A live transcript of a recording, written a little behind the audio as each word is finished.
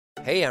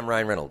Hey, I'm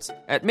Ryan Reynolds.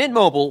 At Mint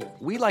Mobile,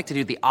 we like to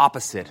do the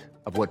opposite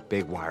of what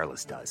Big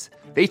Wireless does.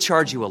 They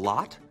charge you a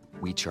lot,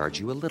 we charge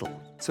you a little.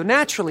 So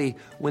naturally,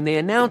 when they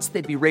announced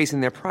they'd be raising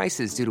their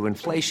prices due to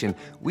inflation,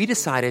 we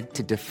decided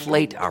to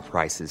deflate our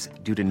prices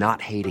due to not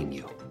hating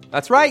you.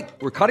 That's right.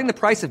 We're cutting the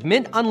price of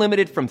Mint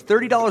Unlimited from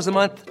 $30 a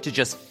month to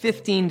just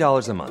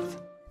 $15 a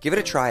month. Give it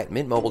a try at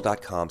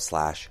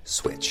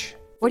mintmobile.com/switch.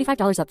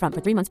 $45 up front for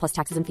 3 months plus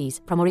taxes and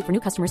fees. Promo rate for new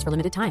customers for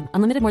limited time.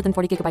 Unlimited more than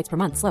 40 gigabytes per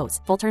month. Slows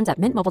full terms at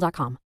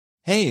mintmobile.com.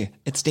 Hey,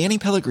 it's Danny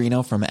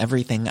Pellegrino from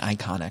Everything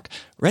Iconic.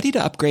 Ready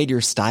to upgrade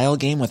your style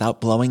game without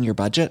blowing your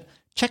budget?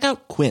 Check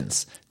out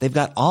Quince. They've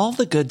got all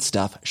the good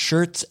stuff,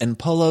 shirts and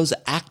polos,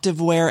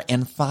 activewear,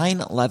 and fine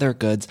leather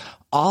goods,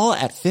 all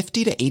at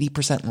 50 to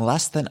 80%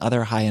 less than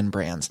other high-end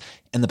brands.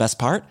 And the best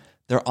part?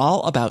 They're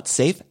all about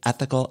safe,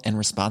 ethical, and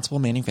responsible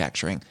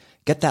manufacturing.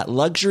 Get that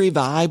luxury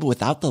vibe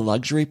without the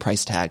luxury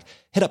price tag.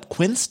 Hit up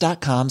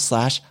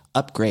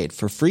quince.com/upgrade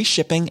for free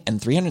shipping and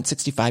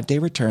 365-day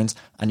returns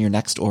on your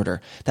next order.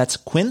 That's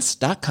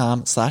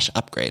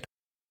quince.com/upgrade.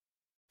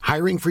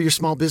 Hiring for your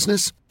small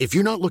business? If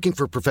you're not looking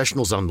for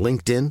professionals on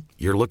LinkedIn,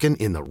 you're looking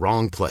in the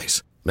wrong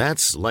place.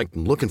 That's like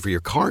looking for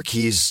your car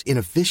keys in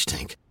a fish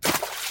tank.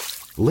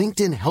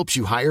 LinkedIn helps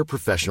you hire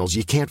professionals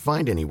you can't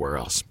find anywhere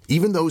else,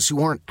 even those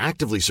who aren't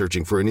actively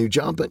searching for a new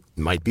job but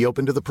might be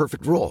open to the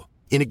perfect role.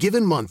 In a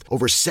given month,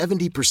 over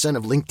 70%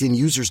 of LinkedIn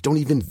users don't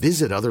even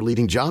visit other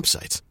leading job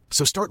sites.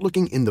 So start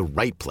looking in the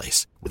right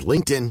place. With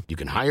LinkedIn, you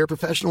can hire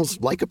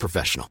professionals like a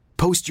professional.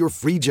 Post your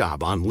free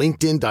job on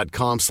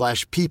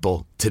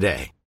linkedin.com/people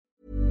today.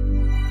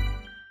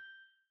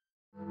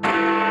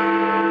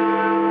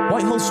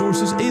 Whitehall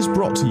Sources is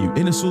brought to you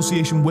in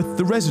association with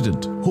The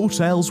Resident,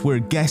 hotels where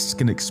guests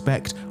can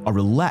expect a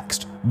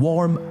relaxed,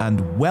 warm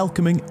and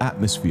welcoming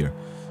atmosphere.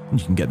 And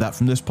you can get that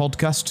from this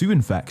podcast too,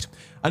 in fact.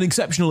 An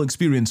exceptional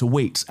experience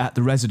awaits at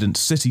The Resident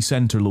city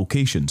centre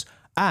locations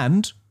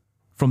and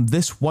from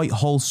this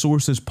Whitehall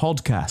Sources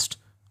podcast,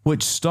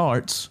 which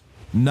starts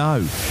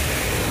now.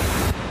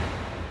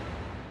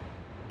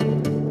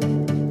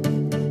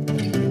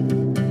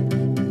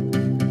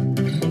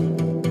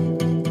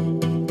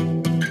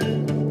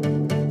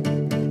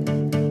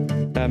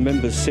 Our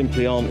members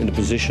simply aren't in a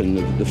position,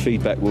 the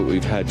feedback that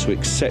we've had, to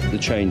accept the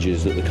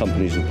changes that the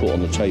companies have put on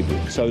the table.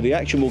 So the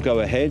action will go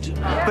ahead.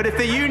 But if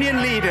the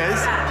union leaders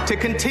to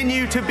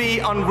continue to be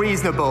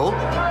unreasonable,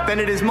 then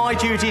it is my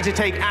duty to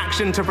take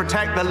action to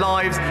protect the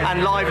lives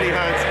and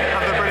livelihoods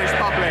of the British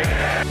public.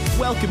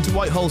 Welcome to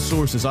Whitehall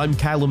Sources. I'm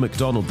Callum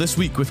MacDonald. This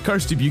week with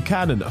Kirsty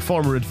Buchanan, a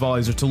former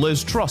advisor to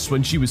Liz Truss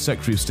when she was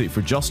Secretary of State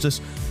for Justice,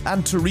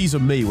 and Theresa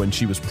May when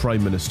she was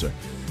Prime Minister.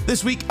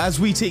 This week, as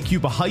we take you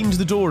behind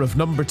the door of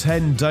number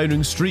 10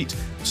 Downing Street,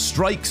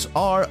 strikes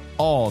are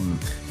on.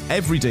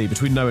 Every day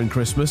between now and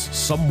Christmas,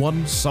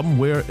 someone,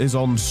 somewhere is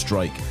on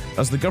strike.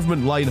 As the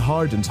government line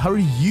hardens, how are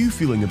you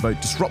feeling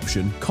about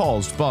disruption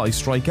caused by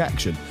strike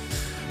action?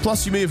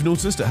 Plus, you may have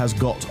noticed it has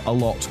got a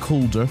lot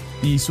colder.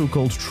 The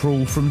so-called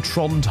troll from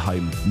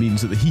Trondheim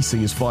means that the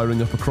heating is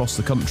firing up across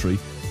the country.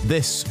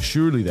 This,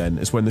 surely then,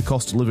 is when the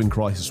cost of living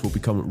crisis will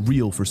become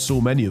real for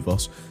so many of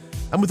us.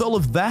 And with all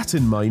of that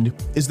in mind,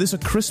 is this a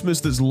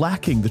Christmas that's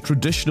lacking the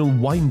traditional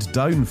wind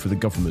down for the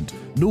government?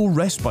 No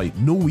respite,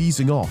 no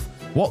easing off.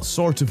 What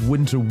sort of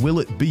winter will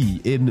it be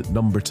in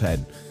number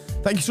 10?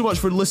 Thank you so much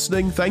for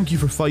listening. Thank you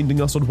for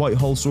finding us on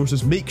Whitehall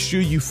Sources. Make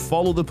sure you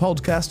follow the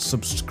podcast,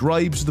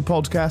 subscribe to the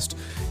podcast.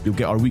 You'll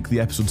get our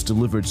weekly episodes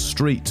delivered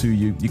straight to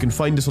you. You can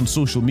find us on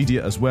social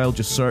media as well.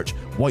 Just search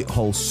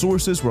Whitehall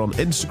Sources. We're on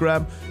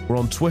Instagram, we're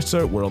on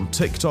Twitter, we're on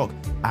TikTok,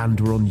 and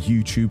we're on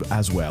YouTube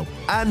as well.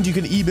 And you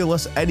can email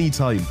us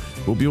anytime.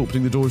 We'll be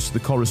opening the doors to the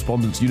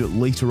correspondence unit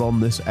later on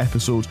this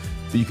episode.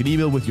 So you can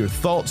email with your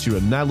thoughts, your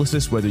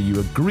analysis, whether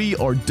you agree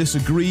or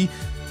disagree.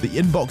 The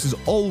inbox is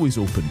always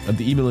open, and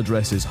the email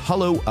address is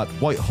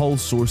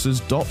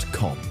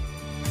hello@whitehallsources.com.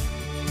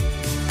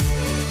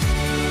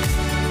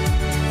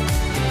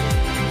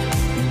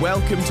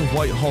 Welcome to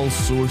Whitehall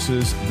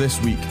Sources this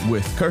week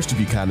with Kirsty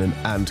Buchanan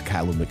and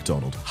Callum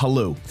MacDonald.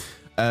 Hello.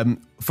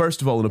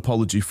 First of all, an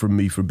apology from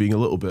me for being a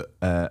little bit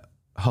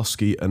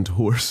husky and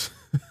hoarse.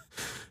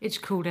 It's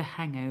called a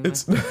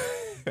hangover.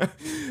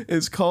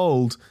 It's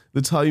called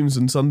the Times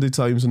and Sunday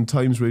Times and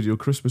Times Radio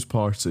Christmas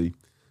Party,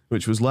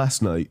 which was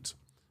last night.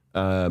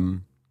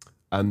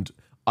 And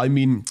I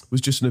mean, was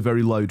just in a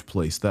very loud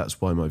place. That's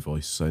why my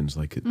voice sounds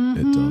like it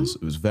does.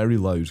 It was very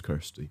loud,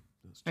 Kirsty.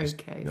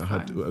 Okay,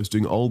 I was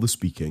doing all the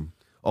speaking,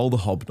 all the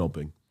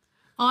hobnobbing.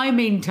 I,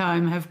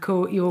 meantime, have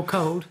caught your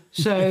cold.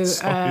 So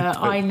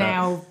I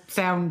now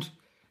sound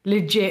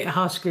legit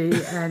husky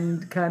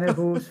and kind of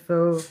hoarse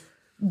for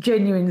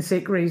genuine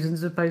sick reasons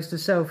as opposed to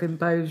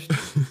self-imposed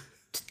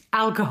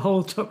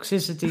alcohol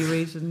toxicity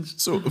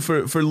reasons. So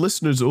for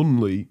listeners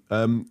only,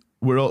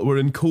 we're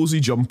in cozy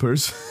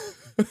jumpers.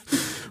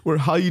 We're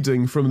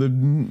hiding from the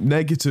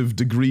negative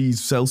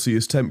degrees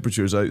Celsius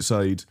temperatures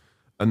outside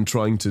and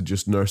trying to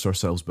just nurse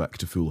ourselves back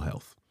to full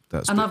health.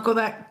 I've got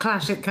that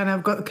classic kind of,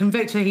 I've got the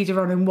convector heater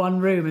on in one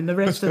room and the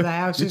rest of the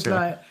house is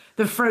like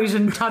the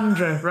frozen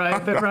tundra,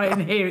 right? But right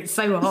in here it's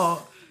so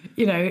hot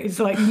it's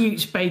like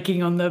newts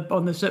baking on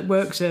the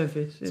work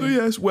surface. So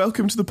yes,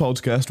 welcome to the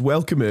podcast.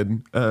 Welcome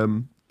in.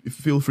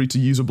 Feel free to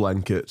use a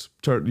blanket,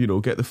 get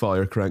the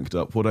fire cranked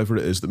up, whatever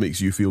it is that makes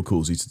you feel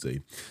cosy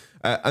today.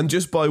 And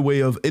just by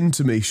way of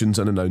intimations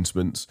and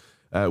announcements,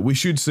 we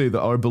should say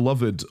that our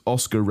beloved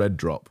Oscar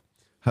Reddrop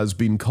has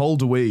been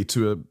called away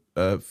to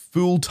a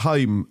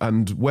full-time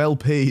and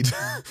well-paid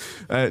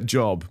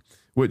job,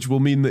 which will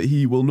mean that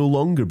he will no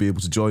longer be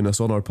able to join us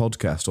on our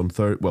podcast on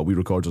we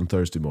record on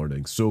Thursday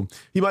mornings. So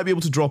he might be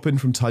able to drop in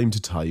from time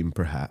to time,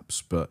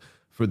 perhaps, but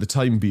for the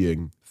time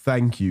being,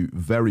 thank you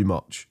very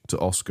much to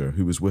Oscar,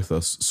 who was with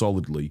us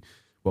solidly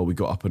while we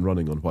got up and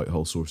running on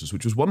Whitehall Sources,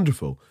 which was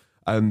wonderful,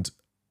 and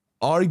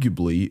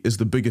arguably is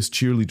the biggest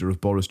cheerleader of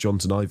Boris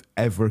Johnson I've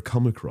ever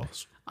come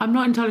across. I'm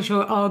not entirely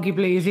sure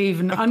arguably is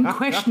even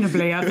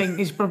unquestionably, I think,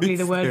 is probably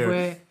the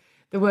word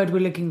we're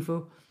looking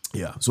for.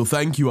 Yeah, so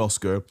thank you,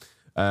 Oscar.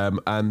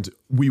 And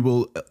we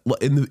will,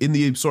 in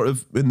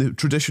the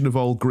tradition of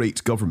all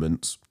great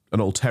governments,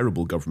 and all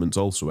terrible governments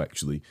also,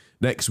 actually,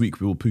 next week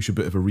we will push a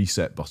bit of a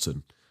reset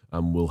button,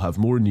 and we'll have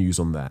more news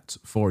on that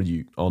for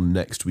you on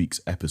next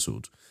week's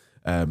episode.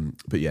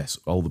 But yes,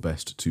 all the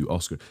best to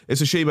Oscar.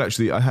 It's a shame,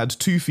 actually, I had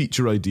 2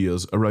 feature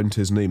ideas around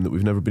his name that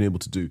we've never been able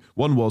to do.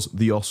 One was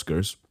the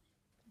Oscars,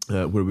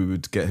 where we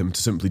would get him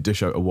to simply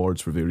dish out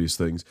awards for various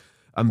things.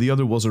 And the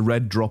other was a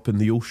red drop in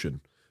the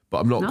ocean. But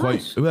I'm not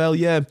quite... Well,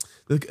 yeah,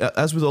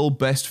 as with all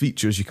best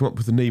features, you come up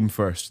with a name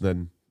first,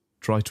 then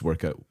try to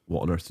work out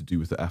what on earth to do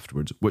with it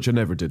afterwards, which I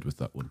never did with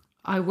that one.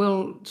 I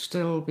will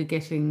still be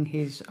getting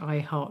his I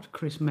Heart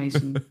Chris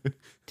Mason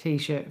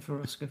T-shirt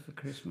for Oscar for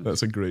Christmas.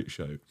 That's a great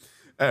shout.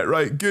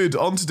 Right, good.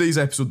 On today's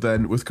episode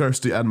then, with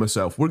Kirsty and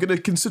myself, we're going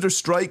to consider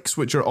strikes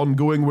which are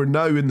ongoing. We're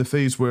now in the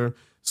phase where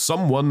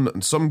someone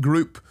and some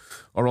group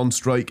are on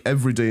strike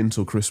every day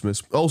until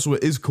Christmas. Also,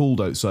 it is cold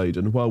outside,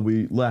 and while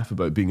we laugh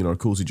about being in our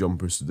cosy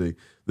jumpers today,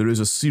 there is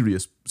a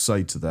serious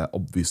side to that,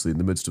 obviously, in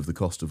the midst of the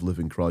cost of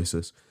living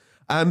crisis.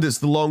 And it's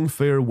the long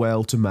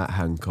farewell to Matt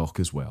Hancock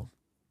as well.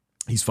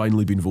 He's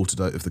finally been voted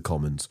out of the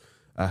Commons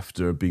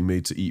after being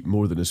made to eat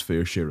more than his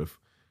fair share of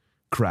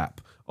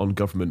crap on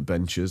government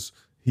benches.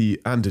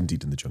 And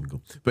indeed in the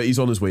jungle. But he's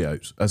on his way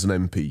out as an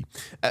MP.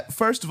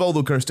 First of all,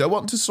 though, Kirsty, I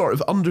want to sort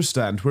of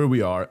understand where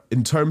we are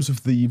in terms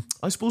of the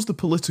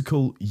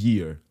political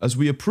year. As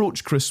we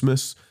approach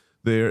Christmas,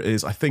 there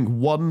is, I think,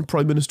 1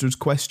 Prime Minister's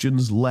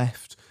questions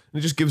left. And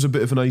it just gives a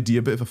bit of an idea,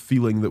 a bit of a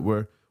feeling that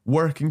we're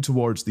working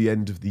towards the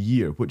end of the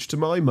year, which to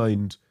my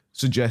mind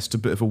suggests a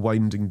bit of a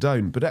winding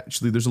down. But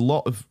actually, there's a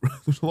lot of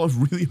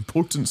really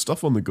important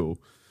stuff on the go.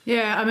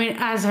 Yeah, I mean,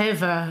 as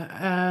ever,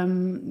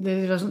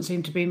 there doesn't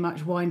seem to be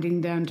much winding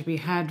down to be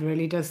had,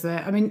 really, does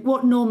there? I mean,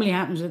 what normally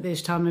happens at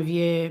this time of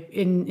year,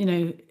 in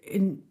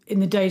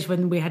the days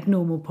when we had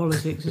normal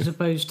politics, as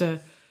opposed to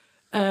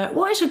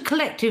what is a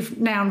collective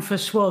noun for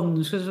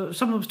swans? Because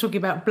someone was talking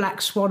about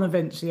black swan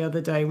events the other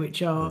day,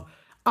 which are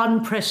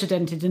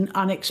unprecedented and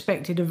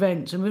unexpected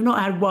events, and we've not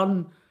had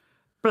one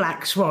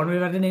black swan. We've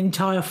had an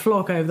entire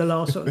flock over the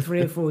last sort of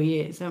 3 or 4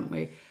 years, haven't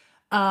we?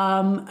 But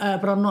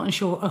I'm not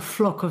sure a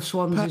flock of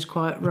swans is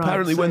quite right.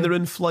 Apparently, when they're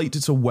in flight,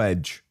 it's a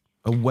wedge.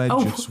 A wedge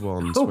of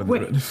swans when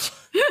they're in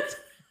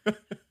flight.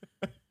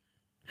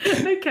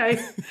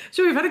 Okay,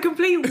 so we've had a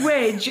complete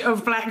wedge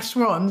of black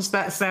swans.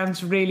 That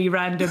sounds really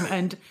random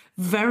and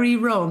very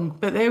wrong,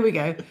 but there we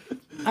go.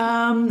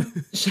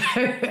 So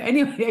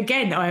anyway,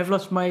 again, I have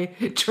lost my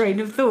train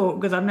of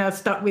thought because I'm now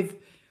stuck with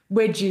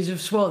wedges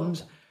of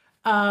swans.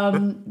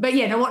 But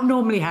yeah, now what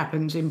normally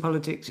happens in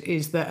politics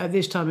is that at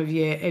this time of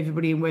year,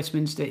 everybody in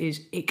Westminster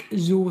is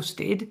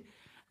exhausted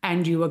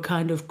and you are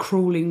kind of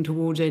crawling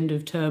towards end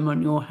of term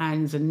on your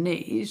hands and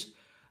knees.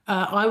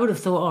 I would have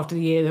thought after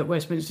the year that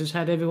Westminster's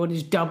had, everyone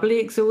is doubly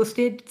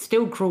exhausted,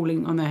 still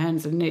crawling on their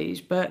hands and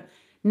knees. But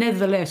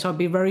nevertheless, I'd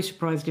be very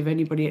surprised if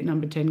anybody at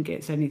number 10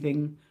 gets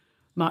anything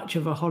much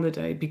of a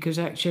holiday, because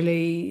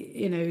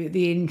actually,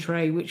 the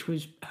in-tray, which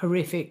was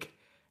horrific,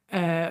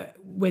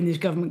 when this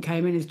government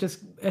came in,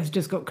 has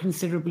just got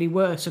considerably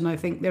worse. And I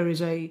think there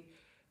is a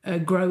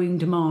growing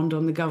demand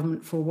on the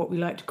government for what we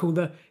like to call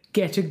the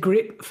get a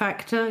grip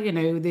factor,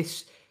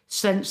 this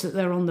sense that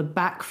they're on the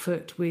back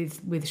foot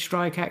with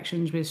strike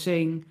actions. We're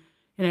seeing,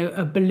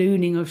 a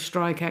ballooning of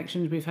strike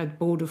actions. We've had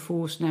Border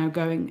Force now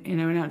going,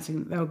 announcing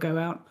that they'll go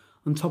out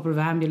on top of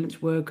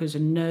ambulance workers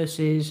and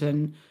nurses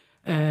and,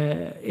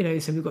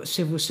 so we've got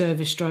civil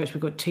service strikes,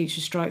 we've got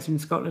teacher strikes in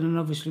Scotland, and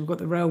obviously we've got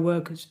the rail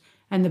workers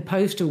and the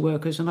postal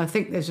workers. And I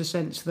think there's a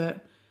sense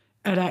that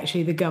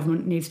actually the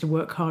government needs to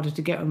work harder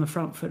to get on the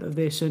front foot of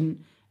this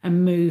and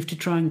move to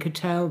try and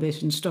curtail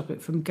this and stop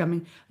it from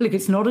coming. Look,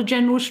 it's not a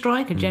general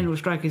strike. A general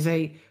strike is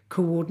a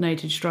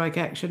coordinated strike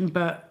action,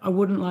 but I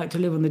wouldn't like to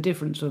live on the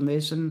difference on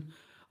this. And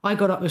I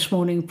got up this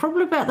morning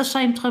probably about the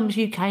same time as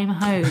you came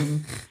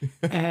home,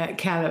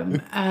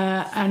 Callum,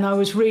 and I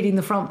was reading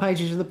the front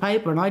pages of the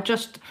paper, and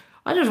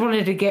I just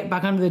wanted to get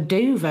back under the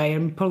duvet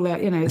and pull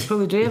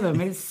the duvet. I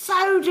mean, it's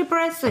so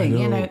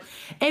depressing.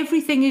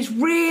 Everything is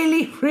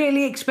really,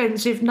 really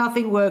expensive.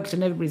 Nothing works,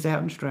 and everybody's out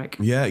on strike.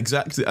 Yeah,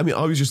 exactly. I mean,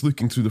 I was just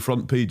looking through the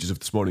front pages of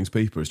this morning's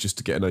papers just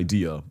to get an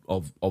idea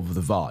of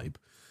the vibe.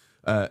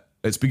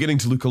 It's beginning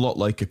to look a lot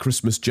like a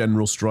Christmas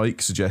general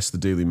strike, suggests the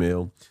Daily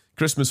Mail.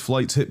 Christmas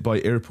flights hit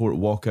by airport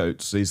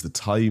walkout, says the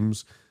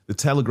Times. The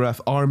Telegraph,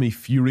 army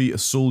fury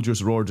as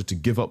soldiers are ordered to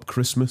give up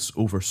Christmas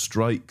over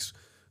strikes.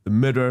 The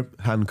Mirror,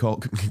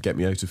 Hancock, get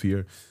me out of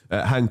here.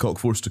 Hancock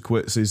forced to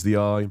quit, says the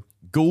Eye.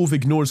 Gove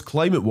ignores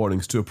climate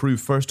warnings to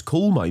approve first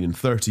coal mine in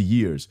 30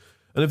 years.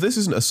 And if this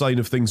isn't a sign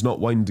of things not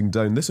winding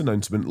down, this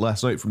announcement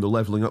last night from the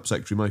Levelling Up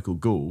Secretary Michael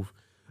Gove,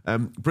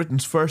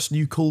 Britain's first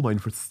new coal mine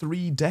for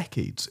 3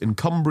 decades in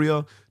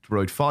Cumbria to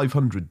provide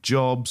 500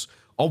 jobs.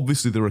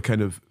 Obviously, there are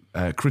kind of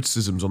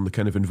criticisms on the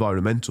kind of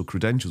environmental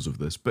credentials of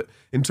this, but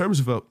in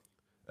terms of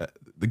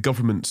the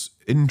government's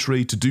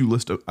in-tray to-do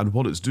list and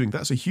what it's doing,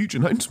 that's a huge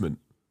announcement.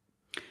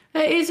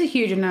 It is a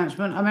huge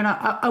announcement. I mean,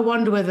 I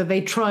wonder whether they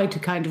tried to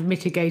kind of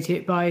mitigate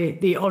it by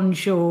the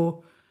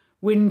onshore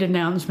wind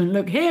announcement.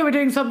 Look, here we're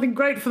doing something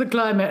great for the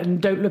climate,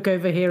 and don't look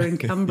over here in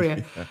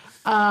Cumbria. Yeah.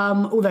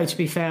 Although, to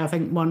be fair, I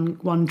think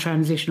one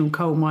transitional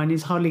coal mine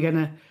is hardly going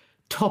to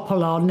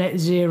topple our net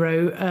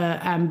zero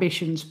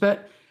ambitions.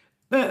 But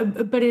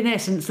in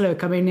essence,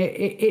 look, I mean,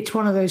 it's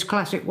one of those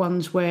classic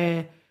ones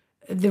where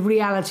the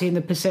reality and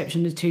the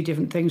perception are two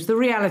different things. The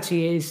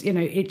reality is,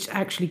 it's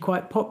actually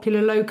quite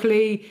popular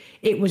locally.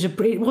 It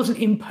wasn't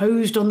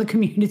imposed on the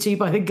community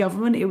by the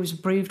government. It was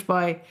approved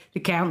by the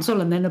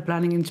council and then a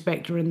planning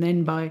inspector and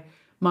then by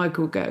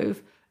Michael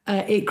Gove.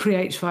 It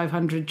creates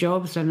 500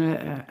 jobs and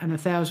a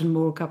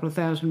couple of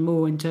thousand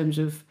more in terms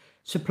of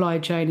supply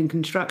chain and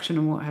construction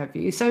and what have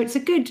you. So it's a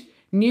good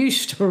news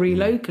story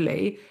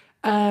locally.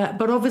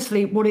 But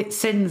obviously what it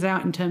sends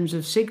out in terms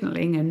of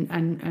signalling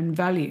and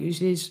values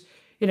is,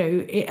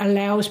 it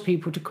allows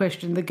people to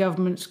question the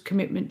government's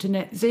commitment to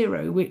net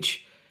zero,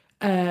 which,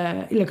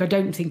 I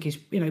don't think is,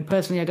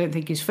 personally, I don't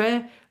think is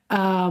fair.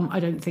 I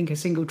don't think a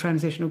single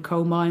transitional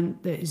coal mine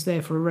that is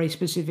there for a very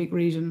specific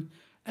reason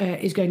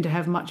is going to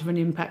have much of an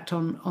impact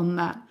on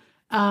that.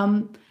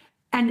 And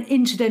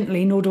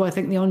incidentally, nor do I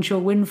think the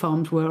onshore wind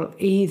farms will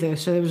either.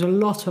 So there was a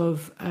lot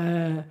of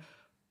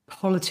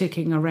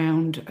politicking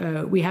around.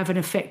 We have an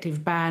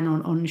effective ban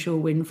on onshore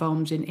wind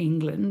farms in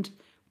England.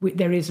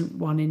 There isn't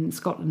one in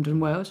Scotland and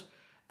Wales.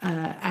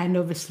 And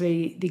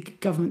obviously the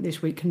government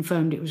this week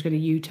confirmed it was going to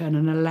U-turn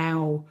and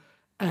allow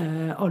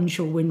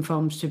onshore wind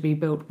farms to be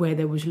built where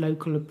there was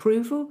local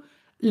approval.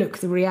 Look,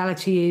 the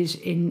reality is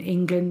in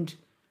England,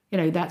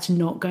 that's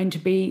not going to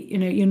be,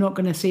 you're not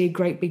going to see a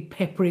great big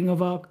peppering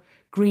of our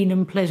green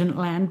and pleasant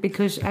land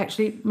because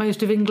actually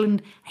most of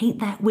England ain't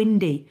that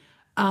windy.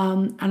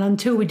 And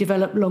until we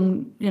develop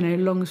long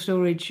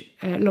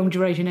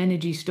duration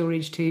energy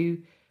storage to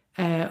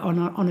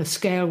on a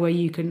scale where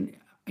you can,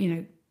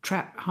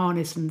 trap,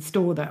 harness and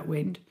store that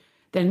wind,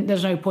 then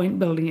there's no point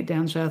building it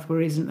down south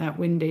where it isn't that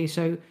windy.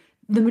 So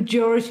the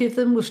majority of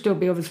them will still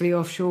be obviously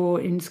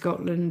offshore in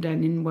Scotland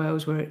and in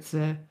Wales where it's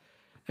a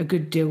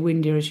good deal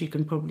windier, as you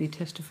can probably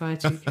testify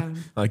to,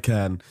 Callum. I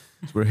can.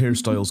 It's where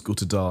hairstyles go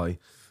to die.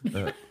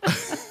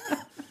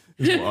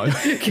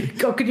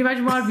 God, could you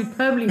imagine why I'd be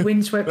permanently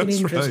windswept and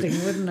interesting,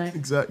 right. Wouldn't I?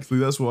 Exactly,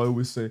 that's what I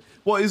always say.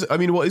 What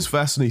is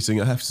fascinating,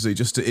 I have to say,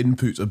 just to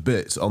input a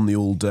bit on the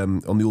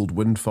old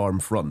wind farm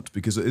front,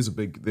 because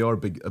they are a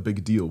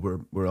big deal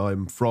where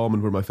I'm from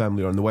and where my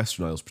family are in the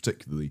Western Isles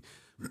particularly.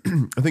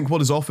 I think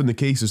what is often the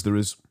case is there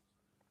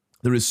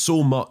is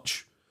so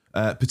much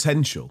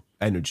potential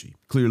energy.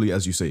 Clearly,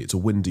 as you say, it's a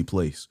windy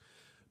place,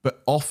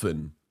 but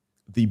often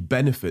the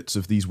benefits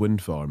of these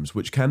wind farms,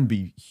 which can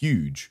be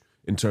huge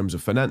in terms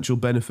of financial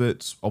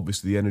benefits,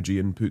 obviously the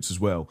energy inputs as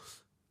well,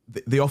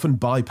 they often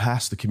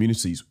bypass the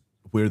communities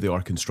where they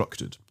are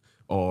constructed,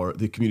 or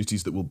the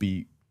communities that will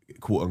be,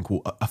 quote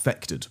unquote,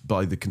 affected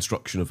by the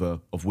construction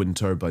of wind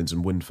turbines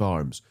and wind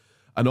farms.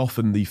 And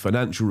often the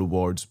financial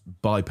rewards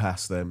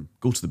bypass them,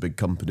 go to the big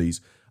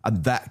companies,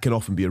 and that can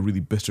often be a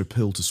really bitter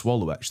pill to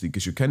swallow, actually,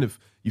 because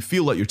you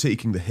feel like you're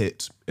taking the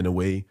hit in a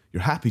way,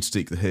 you're happy to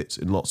take the hit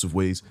in lots of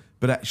ways,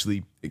 but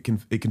actually it can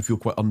feel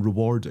quite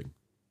unrewarding.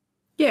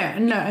 Yeah,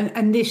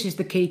 and this is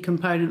the key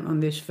component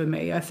on this for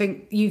me. I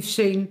think you've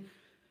seen,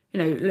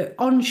 look,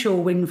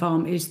 onshore wind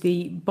farm is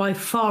by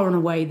far and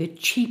away the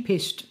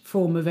cheapest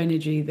form of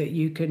energy that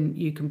you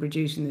can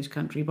produce in this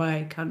country by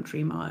a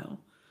country mile.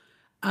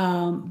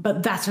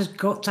 But that has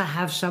got to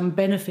have some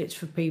benefits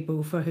for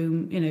people for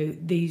whom,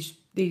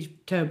 these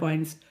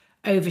turbines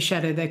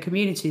overshadow their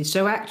communities.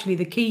 So actually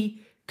the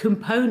key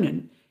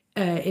component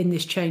in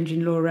this change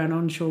in law around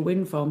onshore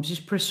wind farms is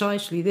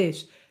precisely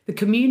this. The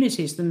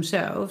communities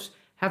themselves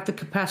have the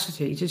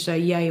capacity to say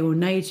yay or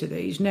nay to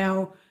these.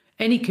 Now,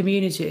 any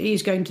community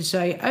is going to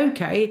say,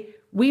 okay,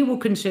 we will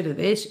consider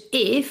this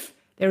if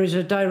there is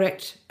a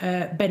direct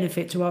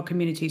benefit to our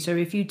community. So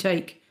if you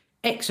take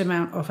X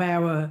amount of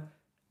our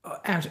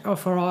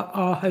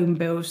home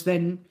bills,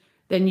 then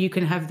you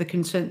can have the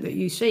consent that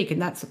you seek.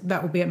 And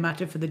that will be a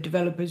matter for the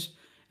developers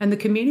and the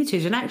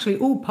communities. And actually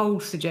all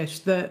polls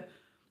suggest that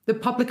the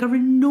public are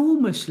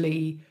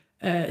enormously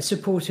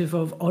supportive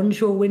of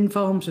onshore wind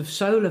farms, of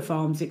solar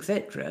farms,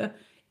 etc.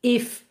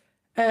 If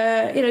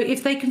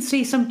they can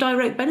see some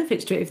direct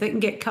benefits to it, if they can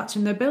get cuts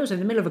in their bills in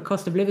the middle of a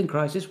cost of living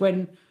crisis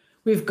when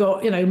we've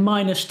got,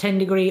 minus 10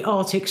 degree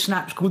Arctic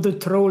snaps called the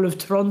Troll of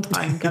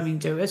Trondheim coming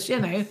to us,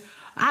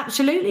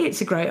 absolutely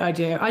it's a great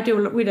idea.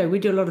 We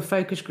do a lot of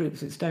focus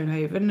groups at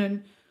Stonehaven,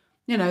 and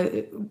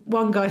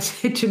one guy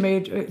said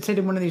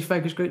in one of these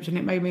focus groups, and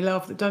it made me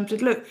laugh at the time,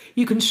 said, look,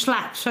 you can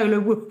slap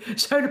solar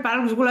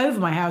panels all over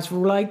my house for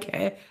all I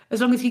care, as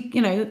long as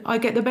I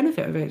get the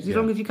benefit of it, as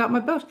long as you cut my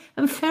bills.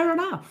 And fair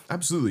enough.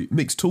 Absolutely. It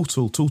makes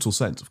total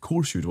sense. Of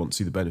course you'd want to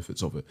see the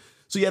benefits of it.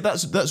 So yeah,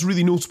 that's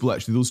really notable,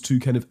 actually, those two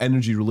kind of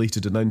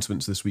energy-related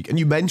announcements this week. And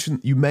you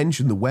mentioned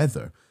the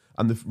weather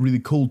and the really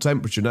cold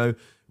temperature. Now,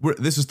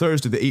 this is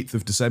Thursday, the 8th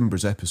of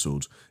December's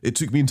episode. It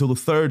took me until the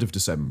 3rd of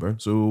December,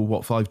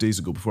 so 5 days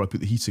ago, before I put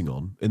the heating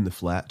on in the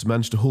flat, to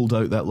manage to hold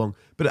out that long.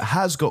 But it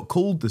has got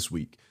cold this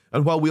week.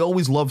 And while we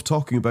always love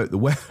talking about the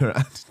weather,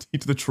 and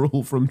indeed the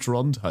Troll from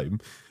Trondheim,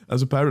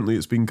 as apparently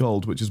it's been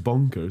called, which is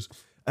bonkers,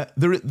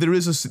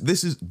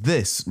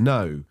 this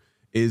now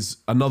is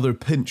another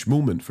pinch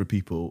moment for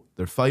people,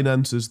 their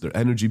finances, their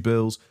energy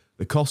bills,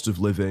 the cost of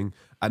living,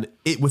 and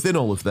within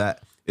all of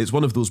that, it's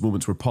one of those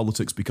moments where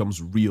politics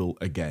becomes real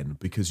again,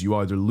 because you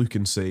either look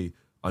and say,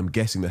 I'm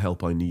getting the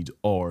help I need,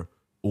 or,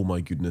 oh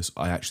my goodness,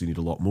 I actually need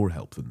a lot more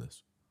help than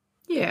this.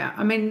 Yeah,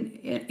 I mean,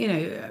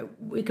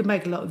 we can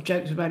make a lot of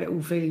jokes about it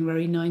all feeling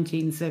very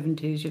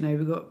 1970s.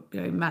 We've got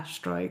mass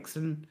strikes,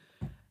 and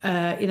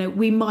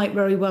we might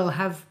very well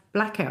have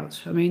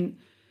blackouts. I mean,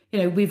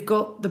 we've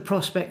got the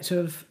prospect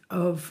of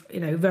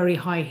very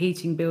high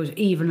heating bills,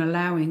 even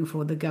allowing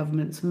for the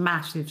government's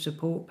massive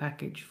support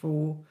package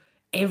for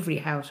every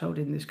household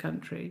in this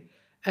country.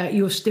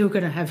 You're still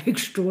going to have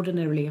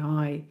extraordinarily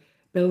high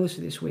bills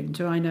this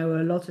winter. I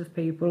know a lot of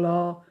people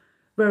are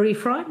very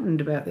frightened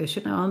about this.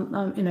 I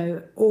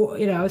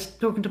was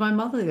talking to my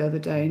mother the other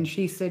day, and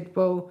she said,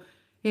 "Well,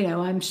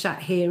 I'm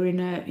sat here in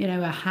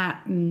a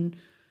hat and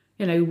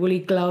woolly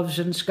gloves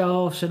and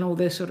scarves and all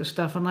this sort of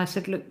stuff." And I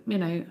said, "Look,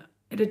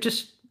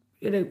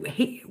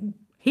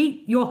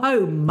 heat your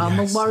home, Mum,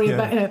 and worry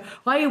about,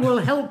 I will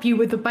help you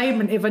with the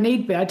payment if I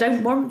need be. I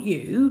don't want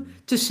you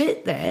to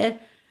sit there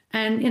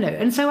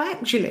and so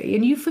actually,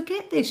 and you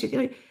forget this,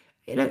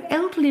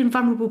 elderly and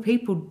vulnerable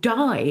people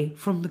die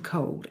from the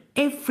cold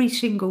every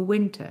single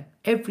winter,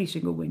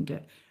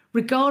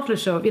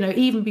 regardless of,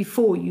 even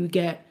before you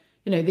get,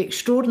 the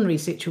extraordinary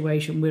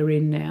situation we're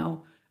in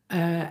now,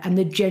 and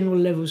the general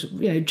levels,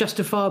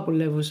 justifiable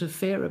levels of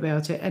fear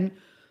about it. And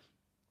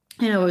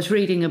I was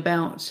reading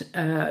about,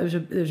 there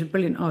was a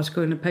brilliant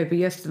article in the paper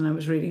yesterday, and I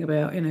was reading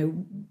about,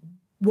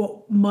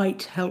 what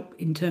might help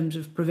in terms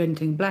of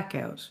preventing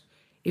blackouts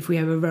if we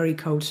have a very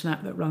cold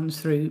snap that runs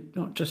through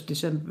not just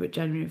December, but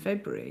January and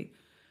February.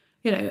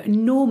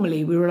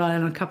 Normally we rely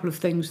on a couple of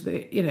things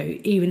that,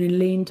 even in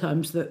lean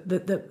times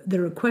that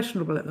are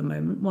questionable at the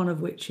moment, one of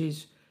which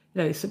is,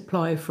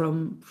 supply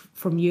from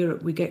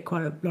Europe. We get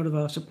quite a lot of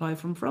our supply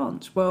from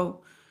France.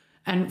 Well,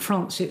 and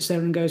France sits there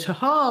and goes,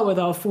 ha-ha, with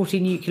our 40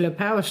 nuclear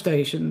power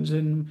stations,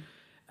 and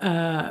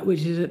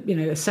which is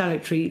a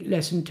salutary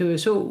lesson to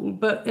us all.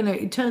 But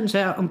it turns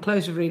out on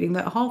closer reading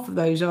that half of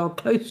those are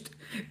closed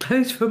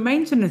for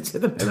maintenance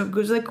at the moment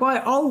because they're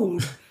quite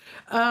old.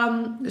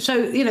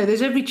 So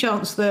there's every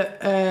chance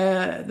that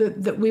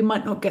that we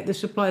might not get the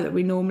supply that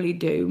we normally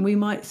do, and we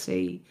might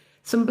see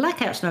some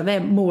blackouts. Now they're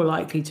more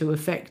likely to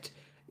affect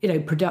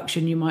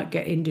production. You might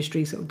get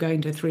industry sort of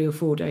going to 3 or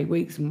 4 day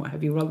weeks and what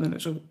have you, rather than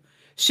sort of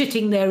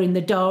sitting there in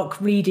the dark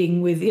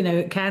reading with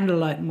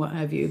candlelight and what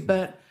have you.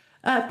 But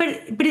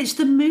it's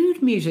the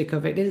mood music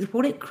of it. It's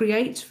what it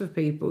creates for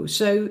people.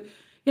 So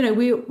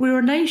we're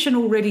a nation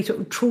already sort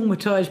of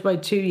traumatized by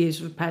 2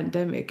 years of a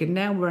pandemic, and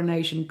now we're a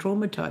nation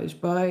traumatized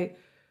by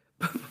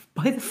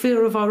the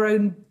fear of our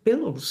own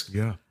bills.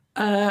 Yeah.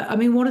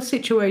 What a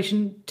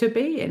situation to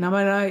be in.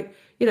 I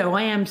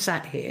am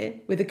sat here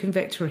with a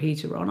convector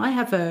heater on. I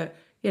have a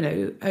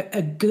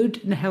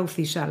good and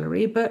healthy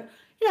salary, but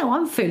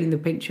I'm feeling the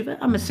pinch of it.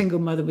 I'm a single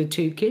mother with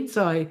 2 kids.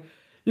 I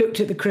looked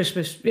at the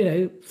Christmas,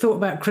 thought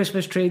about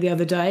Christmas tree the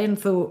other day and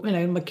thought,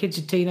 my kids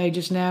are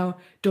teenagers now.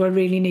 Do I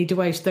really need to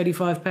waste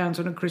 £35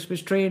 on a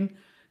Christmas tree? And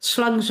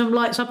slung some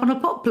lights up on a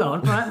pot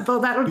plant, right? And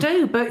thought that'll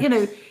do. But,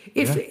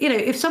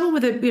 if someone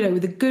with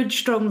a good,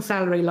 strong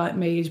salary like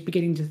me is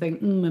beginning to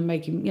think, and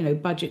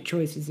making, budget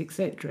choices,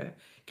 etc.,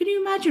 can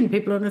you imagine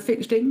people on a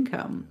fixed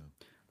income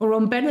or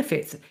on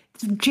benefits?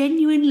 It's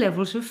genuine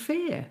levels of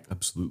fear.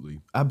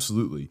 Absolutely.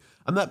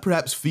 And that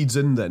perhaps feeds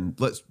in then,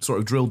 let's sort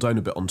of drill down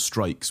a bit on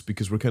strikes,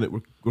 because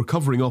we're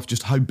covering off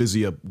just how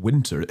busy a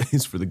winter it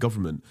is for the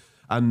government.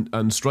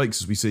 And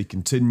strikes, as we say,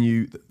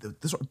 continue.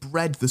 The sort of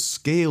breadth, the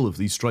scale of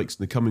these strikes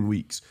in the coming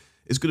weeks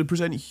is going to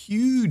present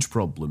huge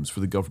problems for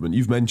the government.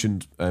 You've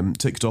mentioned,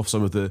 ticked off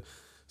some of the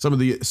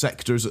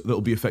sectors that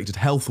will be affected: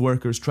 health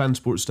workers,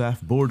 transport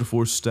staff, border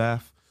force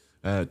staff,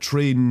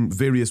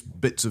 various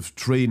bits of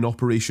train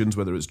operations,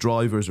 whether it's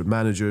drivers or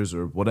managers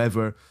or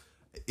whatever.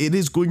 It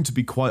is going to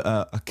be quite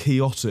a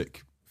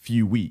chaotic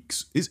few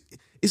weeks.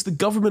 Is the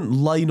government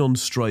line on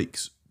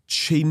strikes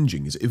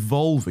changing? Is it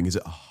evolving? Is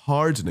it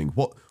hardening?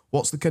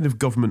 What's the kind of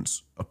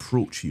government's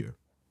approach here?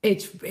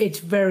 It's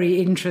very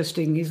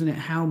interesting, isn't it?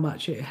 How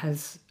much it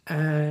has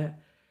the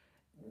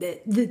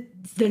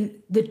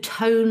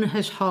tone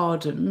has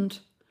hardened,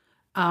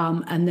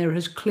 and there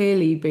has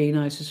clearly been,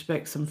 I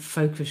suspect, some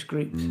focus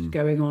groups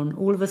going on.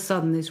 All of a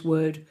sudden, this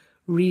word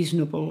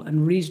reasonable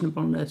and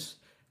reasonableness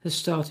has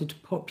started to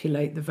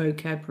populate the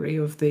vocabulary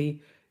of the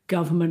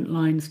government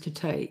lines to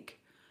take.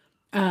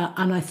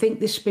 And I think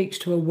this speaks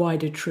to a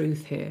wider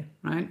truth here,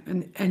 right?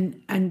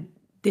 And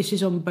this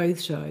is on both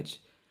sides.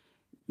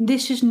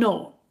 This is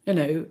not,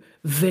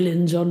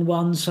 villains on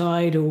one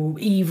side or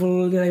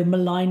evil,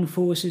 malign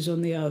forces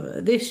on the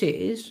other. This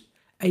is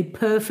a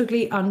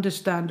perfectly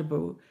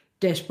understandable,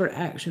 desperate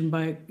action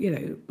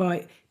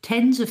by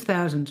tens of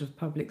thousands of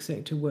public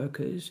sector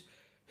workers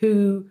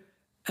who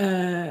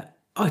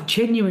are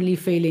genuinely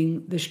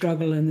feeling the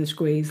struggle and the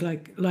squeeze,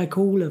 like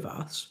all of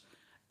us.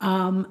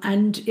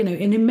 And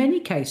in many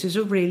cases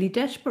are really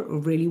desperate or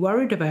really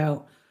worried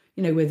about,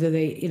 whether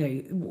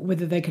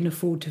they can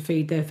afford to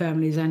feed their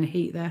families and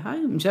heat their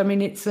homes. I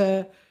mean, it's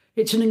an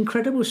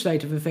incredible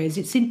state of affairs.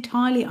 It's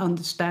entirely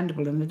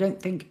understandable, and I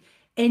don't think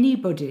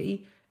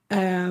anybody,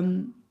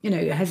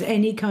 has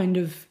any kind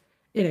of,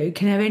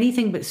 can have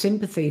anything but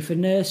sympathy for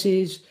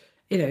nurses,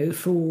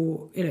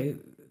 for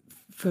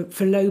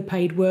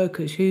low-paid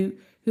workers who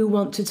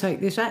want to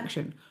take this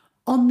action.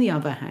 On the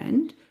other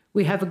hand,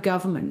 we have a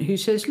government who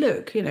says,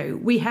 look,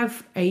 we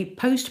have a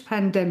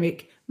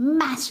post-pandemic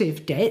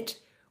massive debt,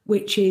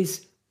 which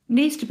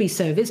needs to be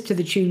serviced to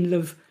the tune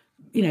of,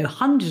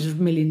 hundreds of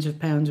millions of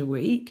pounds a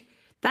week.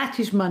 That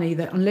is money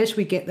that, unless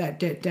we get that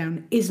debt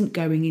down, isn't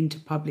going into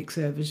public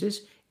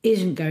services,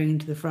 isn't going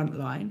into the front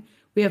line.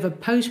 We have a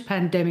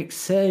post-pandemic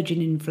surge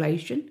in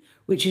inflation,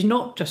 which is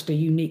not just a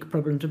unique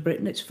problem to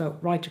Britain. It's felt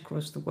right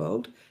across the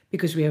world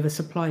because we have a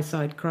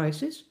supply-side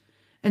crisis.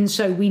 And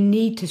so we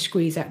need to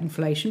squeeze out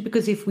inflation,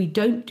 because if we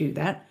don't do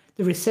that,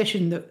 the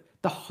recession that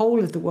the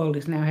whole of the world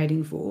is now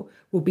heading for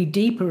will be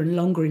deeper and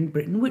longer in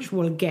Britain, which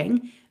will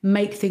again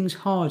make things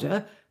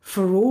harder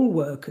for all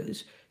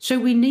workers. So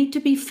we need to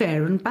be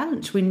fair and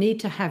balanced. We need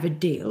to have a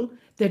deal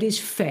that is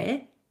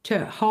fair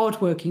to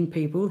hardworking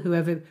people who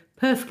have a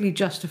perfectly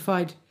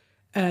justified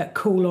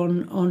call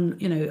on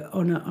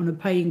a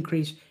pay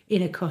increase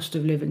in a cost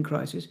of living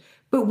crisis.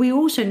 But we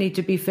also need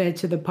to be fair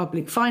to the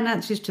public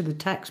finances, to the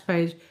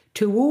taxpayers,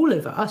 to all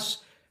of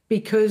us,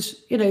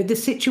 because, the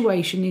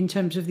situation in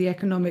terms of the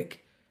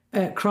economic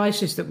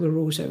crisis that we're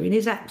also in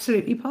is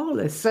absolutely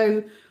parlous.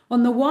 So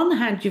on the one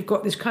hand, you've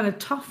got this kind of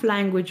tough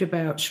language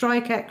about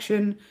strike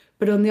action,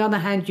 but on the other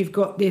hand, you've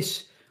got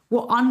this,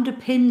 what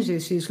underpins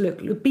this is,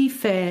 look, be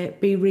fair,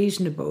 be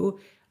reasonable.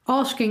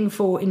 Asking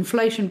for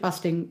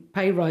inflation-busting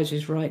pay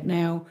rises right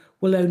now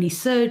will only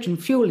surge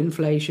and fuel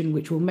inflation,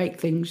 which will make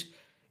things,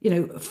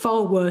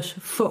 far worse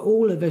for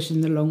all of us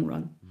in the long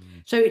run.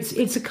 So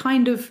it's a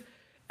kind of,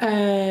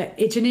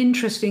 it's an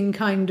interesting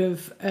kind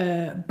of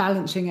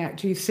balancing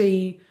act. You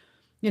see,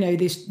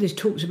 this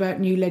talks about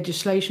new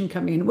legislation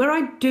coming in. Where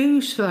I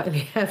do slightly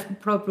have a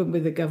problem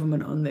with the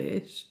government on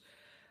this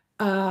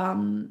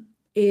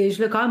is,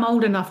 look, I'm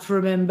old enough to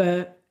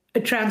remember a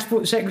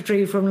transport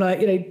secretary from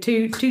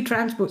two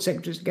transport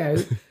secretaries ago,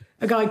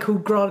 a guy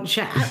called Grant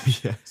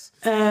Shapps. Yes.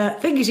 I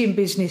think he's in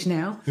business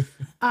now.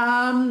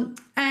 And,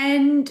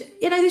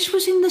 this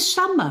was in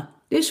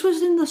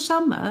the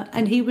summer.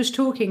 And he was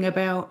talking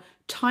about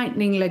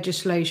tightening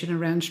legislation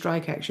around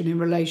strike action in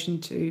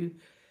relation to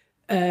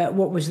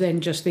what was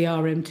then just the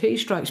RMT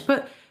strikes.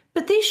 But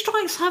these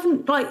strikes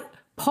haven't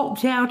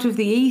popped out of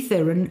the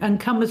ether and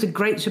come as a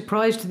great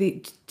surprise to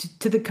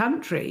the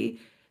country.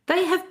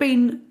 They have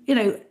been,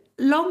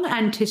 long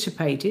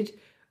anticipated,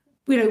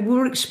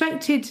 were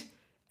expected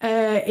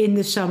in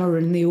the summer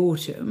and the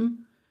autumn.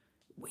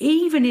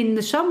 Even in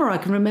the summer, I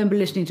can remember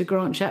listening to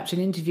Grant Shapps in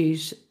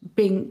interviews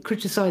being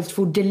criticised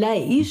for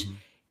delays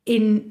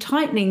in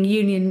tightening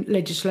union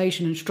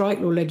legislation and strike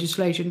law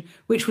legislation,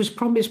 which was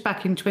promised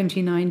back in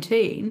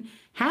 2019.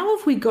 How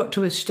have we got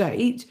to a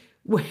state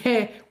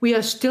where we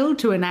are still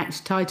to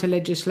enact tighter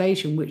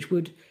legislation, which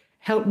would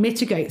help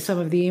mitigate some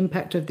of the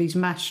impact of these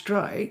mass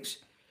strikes?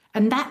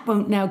 And that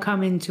won't now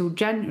come until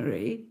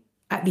January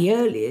at the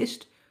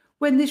earliest,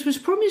 when this was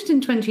promised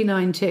in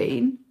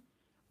 2019,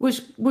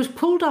 was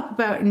pulled up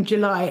about in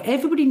July.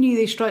 Everybody knew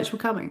these strikes were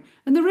coming.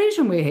 And the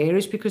reason we're here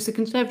is because the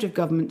Conservative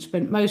government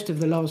spent most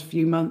of the last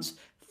few months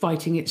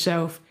fighting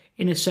itself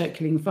in a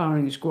circulating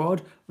firing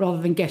squad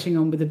rather than getting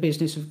on with the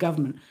business of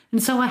government.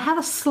 And so I have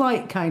a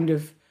slight kind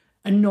of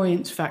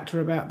annoyance factor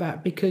about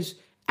that, because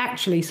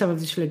actually some of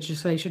this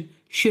legislation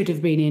should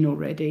have been in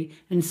already,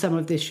 and some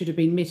of this should have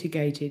been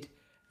mitigated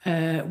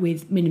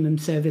with minimum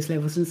service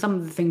levels, and some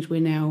of the things we're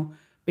now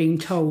being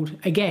told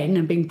again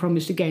and being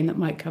promised again that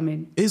might come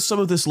in. Is some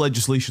of this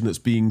legislation that's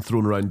being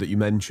thrown around that you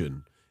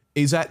mentioned,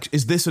 is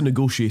this a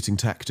negotiating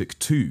tactic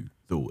too?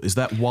 though? Is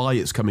that why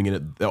it's coming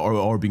in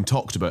or being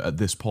talked about at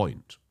this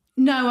point?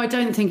 No, I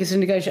don't think it's a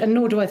negotiation, and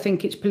nor do I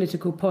think it's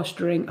political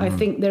posturing. I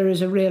think there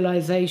is a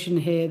realisation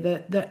here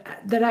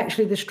that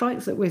actually the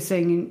strikes that we're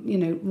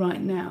seeing,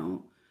 right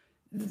now,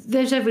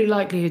 there's every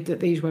likelihood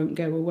that these won't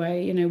go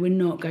away. We're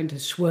not going to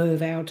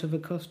swerve out of a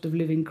cost of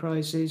living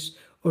crisis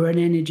or an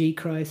energy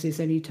crisis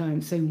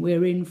anytime soon.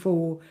 We're in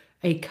for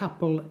a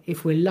couple,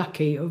 if we're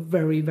lucky, of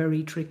very,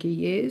 very tricky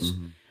years.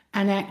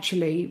 And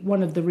actually,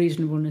 one of the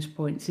reasonableness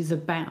points is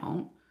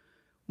about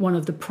one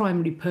of the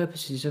primary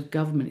purposes of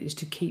government is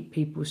to keep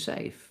people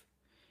safe.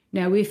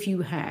 Now, if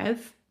you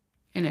have,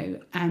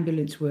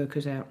 ambulance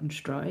workers out on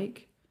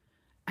strike,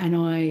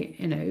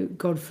 and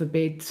God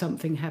forbid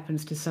something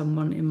happens to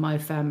someone in my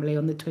family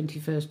on the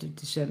 21st of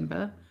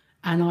December,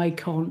 and I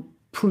can't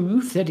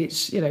prove that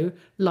it's,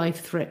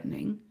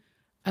 life-threatening,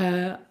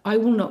 I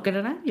will not get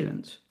an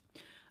ambulance.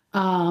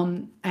 There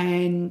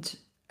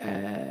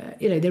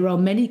are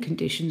many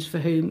conditions for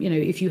whom,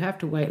 if you have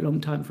to wait a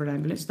long time for an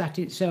ambulance, that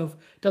itself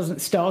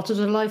doesn't start as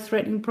a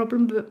life-threatening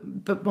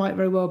problem, but might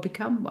very well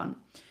become one.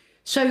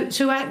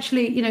 So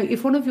actually,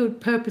 if one of your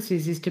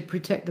purposes is to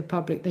protect the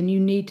public, then you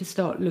need to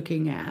start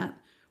looking at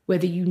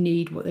whether you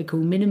need what they call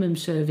minimum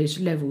service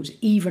levels,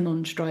 even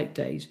on strike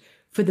days,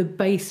 for the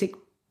basic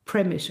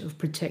premise of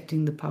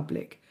protecting the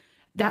public.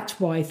 That's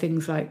why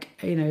things like,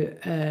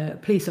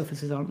 police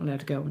officers aren't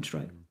allowed to go on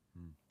strike.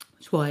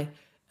 That's why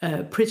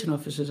prison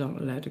officers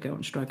aren't allowed to go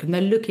on strike. And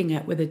they're looking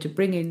at whether to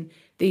bring in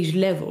these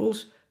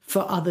levels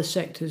for other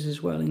sectors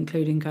as well,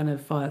 including kind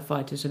of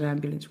firefighters and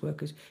ambulance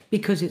workers,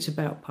 because it's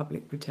about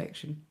public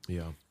protection.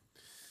 Yeah.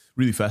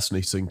 Really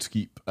fascinating to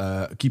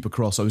keep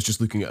across. I was just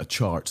looking at a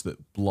chart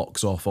that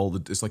blocks off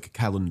it's like a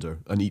calendar,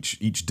 and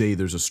each day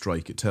there's a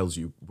strike. It tells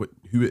you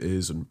who it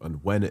is and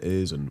when it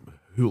is and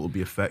who it will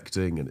be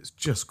affecting, and it's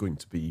just going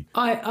to be...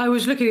 I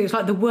was looking at it's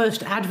like the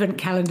worst advent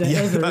calendar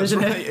ever,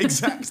 isn't it?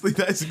 Exactly,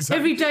 that is exactly...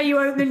 Every day you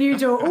open a new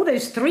door,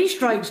 there's 3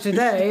 strikes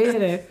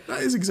today,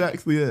 That is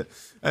exactly it.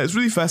 It's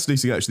really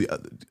fascinating, actually.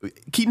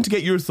 Keen to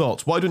get your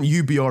thoughts. Why don't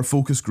you be our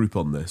focus group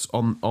on this,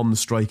 on the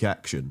strike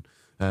action?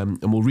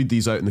 And we'll read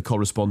these out in the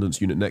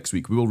correspondence unit next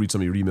week. We will read some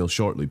of your emails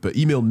shortly. But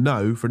email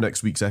now for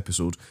next week's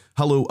episode.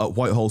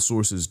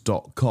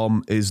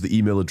 hello@whitehallsources.com is the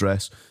email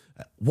address.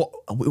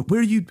 Where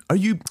are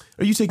you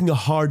taking a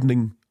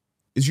hardening?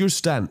 Is your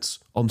stance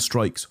on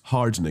strikes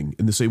hardening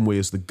in the same way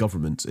as the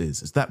government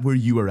is? Is that where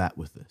you are at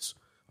with this?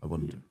 I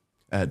wonder.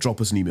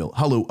 Drop us an email,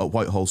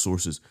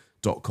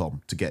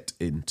 hello@whitehallsources.com to get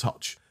in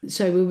touch.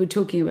 So we were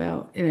talking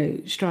about,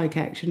 strike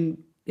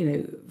action,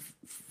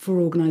 for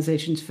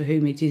organisations for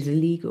whom it is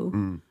illegal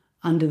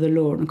under the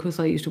law. And of course,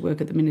 I used to work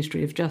at the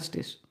Ministry of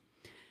Justice.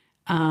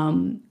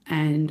 And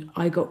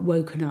I got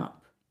woken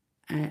up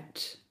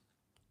at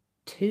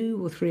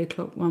 2 or 3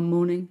 o'clock one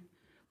morning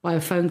by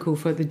a phone call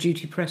for the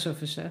duty press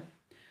officer.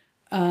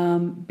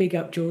 Big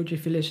up, George,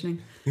 if you're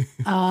listening.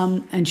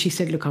 And she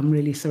said, look, I'm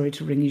really sorry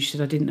to ring you. She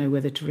said, I didn't know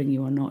whether to ring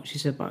you or not. She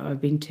said, but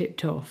I've been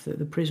tipped off that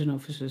the prison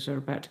officers are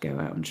about to go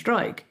out on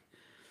strike.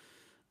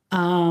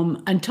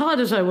 And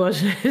tired as I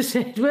was, I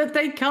said, well,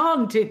 they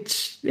can't.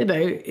 It's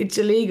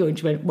illegal. And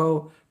she went,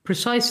 well,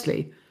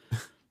 precisely.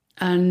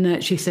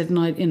 And she said,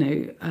 I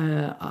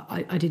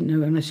didn't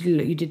know. And I said,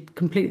 look, you did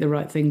completely the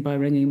right thing by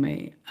ringing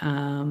me.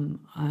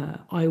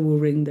 I will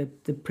ring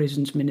the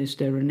prisons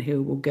minister and he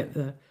will get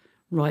the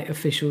right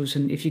officials.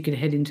 And if you could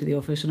head into the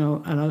office and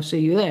I'll see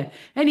you there.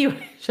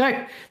 Anyway, so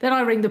then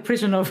I ring the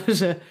prison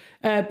officer,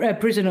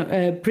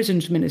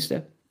 prisons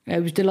minister. I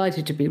was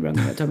delighted to be rung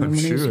at that time.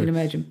 As you can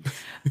imagine.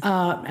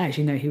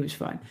 Actually, no, he was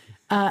fine.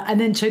 And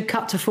then so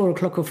cut to 4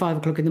 o'clock or 5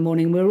 o'clock in the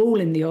morning. We're all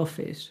in the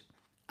office.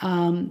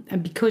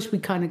 And because we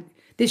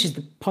this is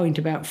the point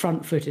about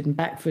front-footed and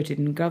back-footed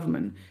in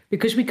government,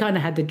 because we kind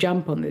of had the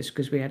jump on this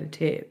because we had a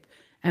tip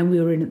and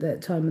we were in at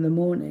that time in the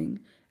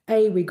morning,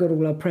 we got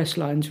all our press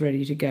lines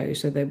ready to go.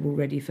 So they were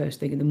ready first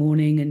thing in the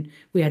morning and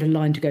we had a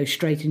line to go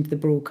straight into the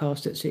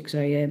broadcast at 6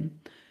 a.m.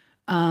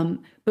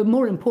 But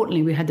more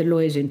importantly, we had the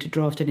lawyers in to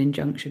draft an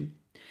injunction.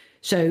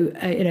 So,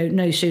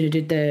 no sooner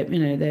did their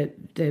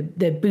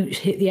boots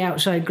hit the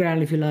outside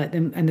ground, if you like,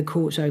 and the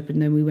courts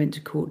opened, then we went to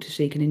court to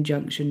seek an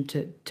injunction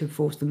to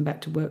force them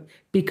back to work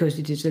because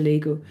it is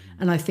illegal.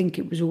 And I think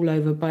it was all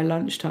over by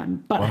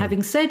lunchtime. But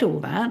having said all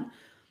that,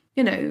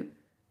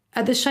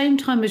 at the same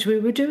time as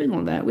we were doing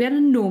all that, we had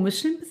enormous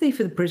sympathy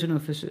for the prison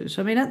officers.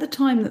 I mean, at the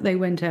time that they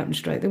went out on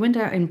strike, they went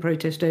out in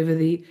protest over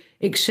the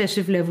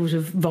excessive levels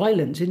of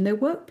violence in their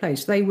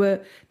workplace. There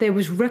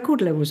was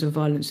record levels of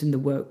violence in the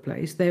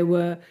workplace. There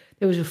was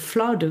a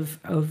flood of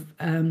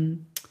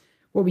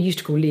what we used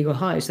to call legal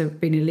highs. They've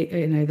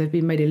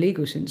been made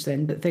illegal since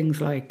then. But things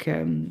like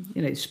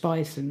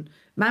spice and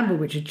Mambo,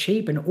 which are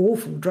cheap and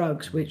awful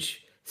drugs,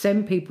 which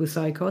send people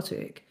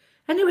psychotic.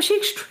 And it was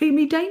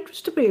extremely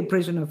dangerous to be a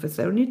prison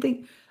officer. And you'd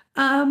think,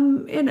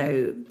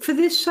 for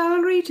this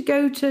salary to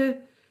go to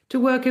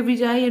work every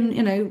day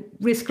and,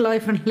 risk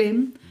life and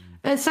limb.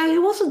 So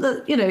it wasn't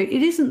that,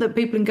 it isn't that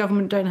people in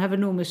government don't have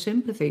enormous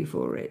sympathy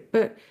for it.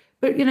 But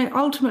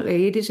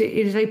ultimately it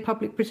is a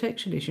public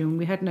protection issue and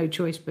we had no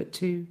choice but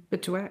to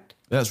act.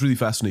 That's really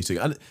fascinating.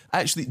 And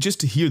actually, just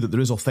to hear that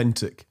there is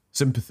authentic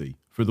sympathy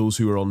for those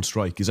who are on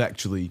strike is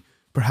actually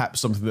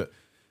perhaps something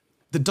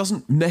that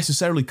doesn't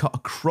necessarily cut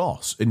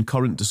across in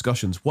current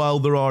discussions. While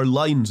there are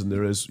lines and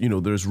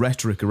there's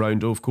rhetoric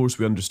around, of course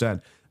we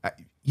understand.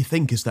 You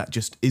think, is that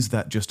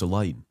just a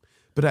line?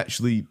 But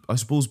actually, I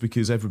suppose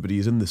because everybody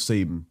is in the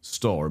same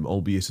storm,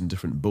 albeit in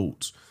different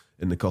boats,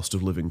 in the cost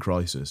of living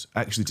crisis,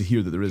 actually to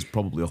hear that there is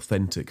probably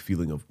authentic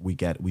feeling of we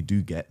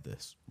do get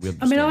this.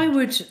 I mean,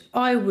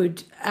 I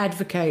would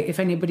advocate, if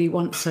anybody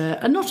wants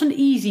not an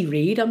easy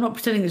read, I'm not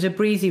pretending it's a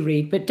breezy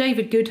read, but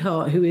David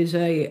Goodhart, who is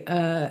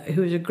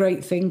a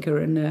great thinker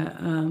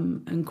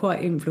and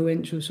quite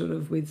influential sort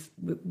of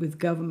with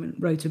government,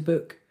 wrote a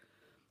book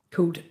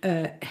called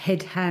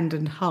Head, Hand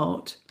and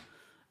Heart.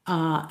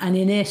 And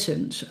in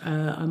essence,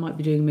 I might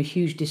be doing him a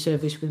huge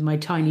disservice with my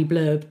tiny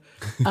blurb,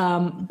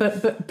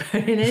 but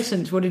in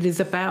essence, what it is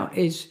about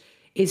is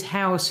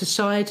how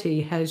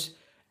society has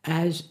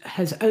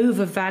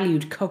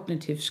overvalued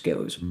cognitive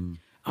skills.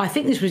 I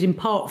think this was in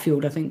part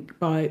fueled,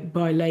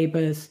 by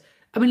Labour's.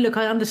 I mean, look,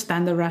 I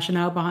understand the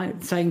rationale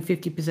behind saying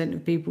 50%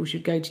 of people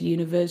should go to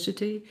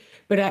university,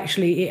 but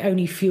actually, it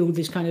only fueled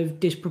this kind of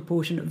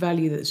disproportionate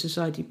value that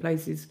society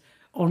places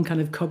on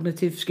kind of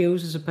cognitive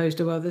skills as opposed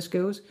to other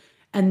skills.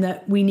 And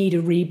that we need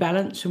a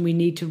rebalance, and we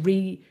need to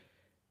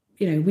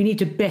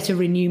better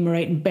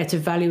remunerate and better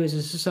value as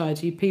a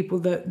society people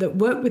that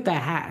work with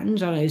their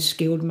hands. I know,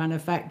 skilled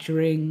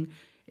manufacturing,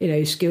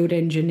 skilled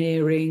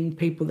engineering,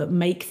 people that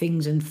make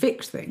things and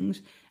fix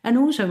things. And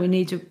also we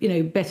need to,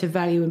 better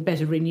value and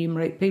better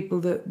remunerate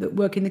people that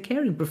work in the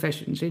caring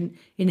professions,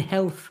 in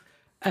health,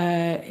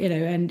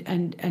 and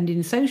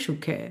in social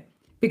care.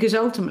 Because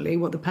ultimately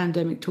what the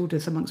pandemic taught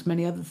us, amongst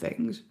many other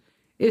things,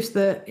 is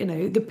that,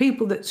 the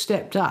people that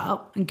stepped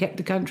up and kept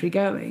the country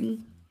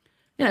going,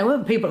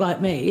 weren't people like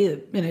me,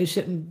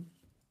 sitting,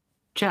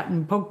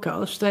 chatting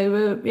podcasts. They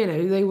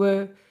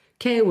were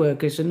care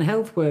workers and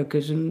health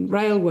workers and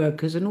rail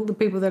workers and all the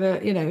people that are,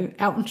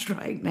 out on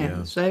strike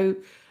now.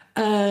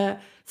 Yeah.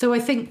 So I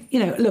think,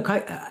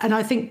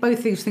 I think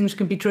both these things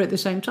can be true at the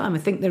same time. I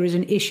think there is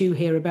an issue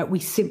here about we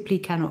simply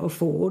cannot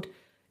afford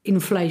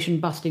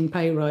inflation-busting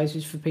pay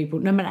rises for people,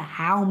 no matter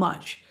how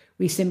much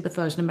we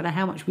sympathise, no matter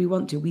how much we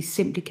want to, we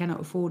simply cannot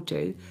afford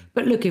to.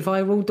 But look, if I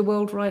ruled the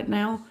world right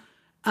now,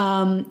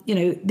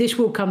 this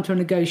will come to a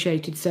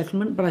negotiated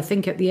settlement. But I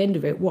think at the end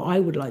of it, what I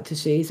would like to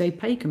see is a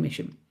pay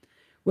commission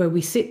where we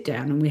sit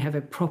down and we have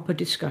a proper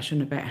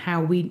discussion about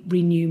how we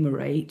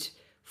remunerate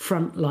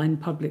frontline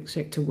public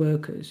sector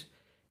workers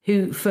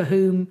for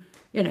whom,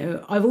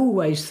 I've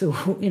always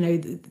thought,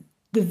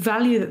 the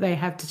value that they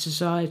have to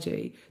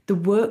society, the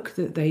work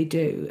that they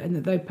do and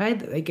that they pay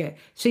that they get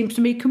seems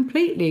to me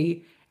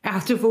completely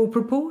out of all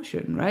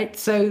proportion, right?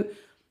 So,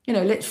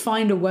 let's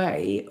find a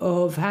way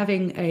of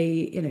having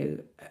a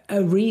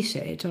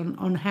reset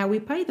on how we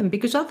pay them,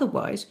 because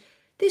otherwise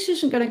this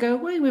isn't going to go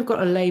away. We've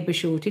got a labour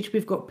shortage.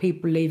 We've got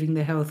people leaving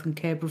the health and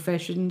care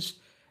professions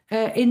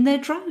in their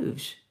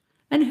droves.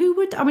 And who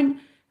would, I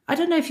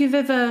don't know if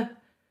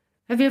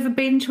have you ever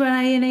been to an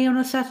A&E on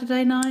a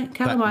Saturday night,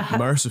 Callum?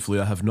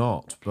 Mercifully, I have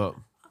not, but...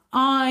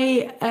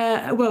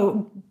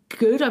 Well,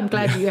 good, I'm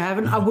glad you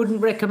haven't. I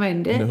wouldn't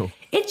recommend it. No.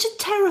 It's a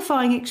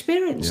terrifying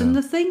experience. Yeah. And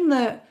the thing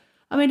that,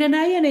 an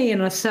A&E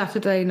on a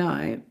Saturday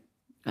night,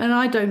 and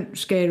I don't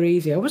scare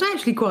easy. I was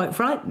actually quite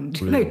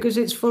frightened, really? Because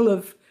it's full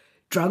of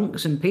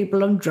drunks and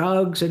people on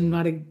drugs, and I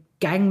had a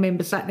gang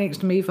member sat next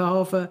to me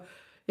for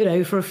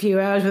for a few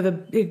hours with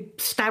a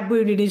stab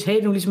wound in his head,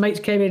 and all his mates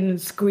came in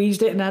and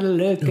squeezed it and had a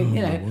look. And,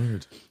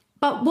 Word.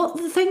 But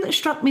the thing that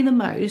struck me the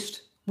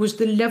most was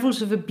the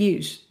levels of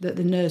abuse that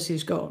the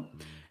nurses got.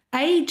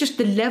 Just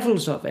the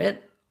levels of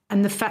it,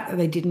 and the fact that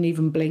they didn't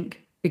even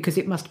blink, because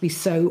it must be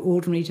so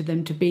ordinary to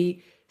them to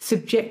be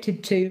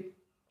subjected to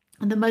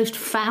the most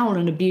foul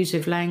and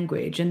abusive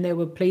language. And there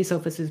were police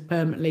officers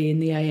permanently in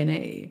the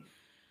A&E.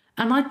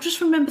 And I just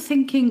remember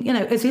thinking,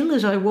 as ill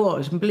as I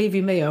was, and believe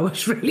you me, I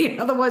was really,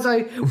 otherwise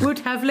I would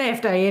have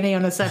left A&E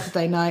on a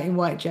Saturday night in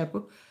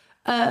Whitechapel.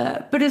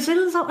 But as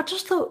ill as I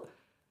just thought,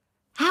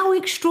 how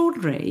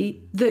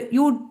extraordinary that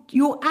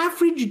your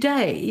average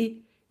day,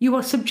 you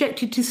are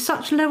subjected to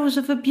such levels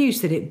of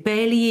abuse that it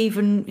barely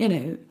even,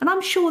 and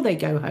I'm sure they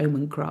go home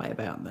and cry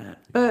about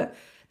that. But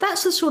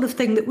that's the sort of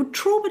thing that would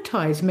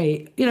traumatise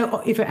me,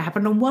 if it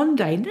happened on one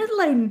day, let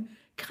alone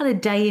kind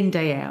of day in,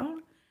 day out.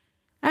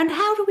 And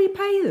how do we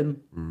pay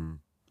them?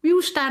 We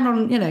all stand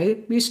on,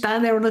 you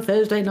stand there on a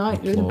Thursday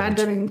night during the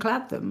pandemic and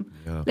clap them.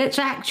 Yeah. Let's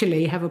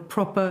actually have a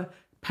proper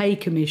pay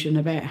commission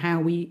about how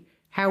we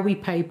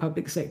pay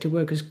public sector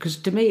workers, because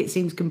to me it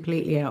seems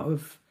completely out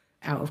of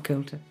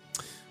kilter.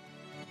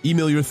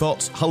 Email your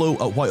thoughts.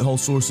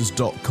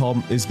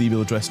 hello@whitehallsources.com is the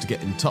email address to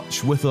get in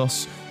touch with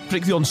us,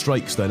 particularly on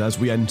strikes then, as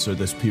we enter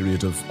this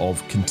period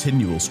of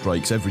continual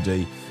strikes. Every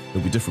day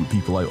there'll be different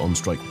people out on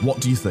strike. What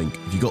do you think?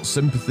 Have you got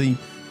sympathy?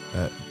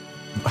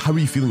 How are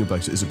you feeling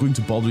about it? Is it going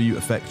to bother you,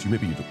 affect you?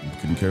 Maybe you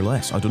couldn't care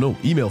less. I don't know.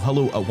 Email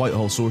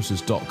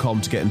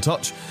hello@whitehallsources.com to get in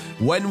touch.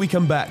 When we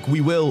come back,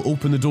 we will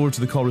open the door to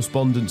the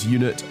correspondence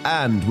unit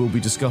and we'll be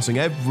discussing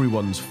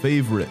everyone's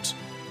favourite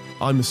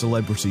I'm a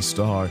Celebrity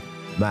star,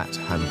 Matt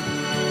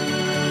Hancock.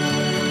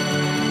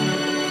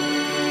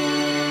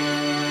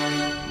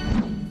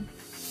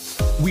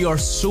 We are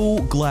so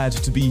glad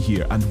to be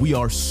here and we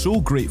are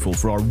so grateful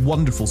for our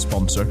wonderful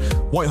sponsor.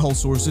 Whitehall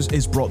Sources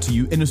is brought to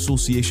you in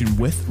association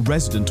with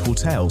Resident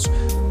Hotels.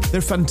 Their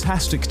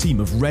fantastic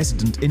team of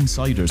resident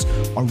insiders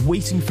are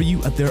waiting for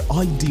you at their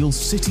ideal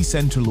city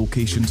centre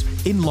locations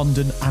in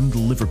London and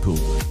Liverpool.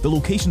 The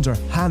locations are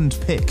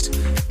hand-picked.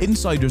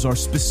 Insiders are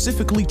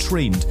specifically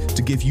trained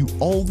to give you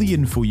all the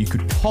info you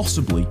could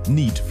possibly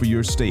need for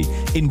your stay,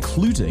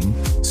 including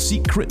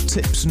secret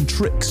tips and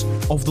tricks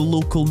of the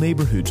local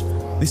neighbourhood.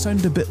 They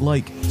sound a bit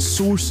like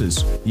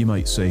sources, you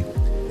might say.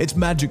 It's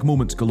magic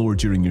moments galore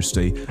during your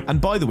stay. And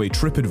by the way,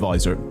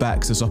 TripAdvisor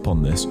backs us up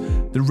on this.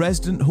 The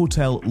Resident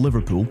Hotel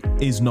Liverpool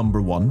is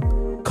number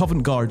 1.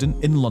 Covent Garden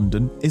in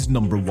London is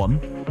number 1.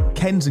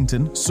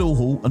 Kensington,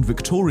 Soho and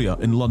Victoria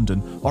in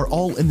London are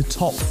all in the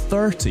top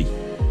 30.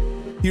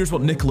 Here's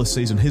what Nicholas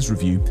says in his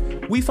review.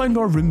 We found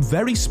our room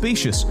very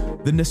spacious.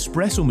 The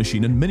Nespresso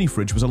machine and mini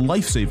fridge was a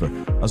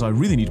lifesaver, as I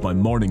really need my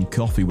morning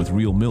coffee with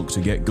real milk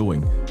to get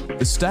going.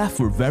 The staff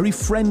were very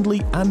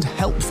friendly and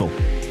helpful.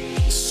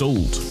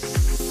 Sold.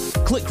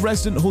 Click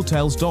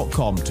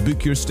residenthotels.com to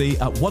book your stay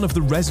at one of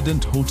the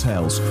Resident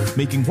Hotels,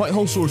 making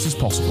Whitehall Sources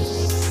possible.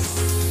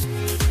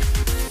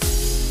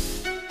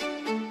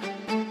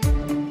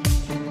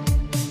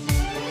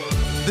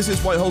 This is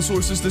Whitehall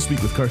Sources This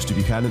Week with Kirsty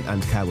Buchanan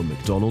and Callum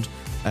McDonald.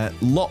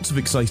 Lots of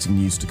exciting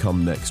news to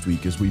come next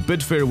week as we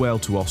bid farewell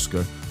to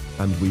Oscar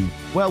and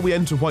we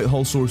enter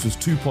Whitehall Sources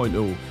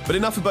 2.0. But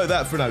enough about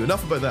that for now.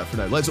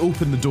 Let's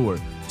open the door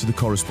to the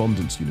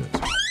correspondence unit.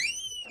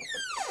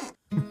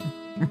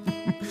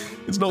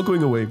 It's not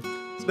going away.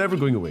 It's never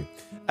going away.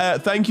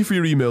 Thank you for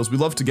your emails. We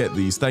love to get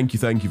these. Thank you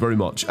very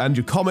much. And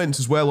your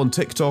comments as well on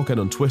TikTok and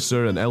on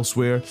Twitter and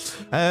elsewhere.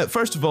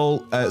 First of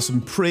all,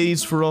 some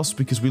praise for us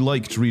because we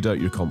like to read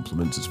out your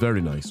compliments. It's very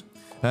nice.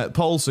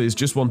 Paul says,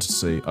 just wanted to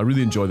say, I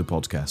really enjoy the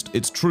podcast.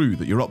 It's true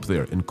that you're up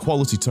there in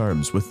quality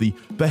terms with the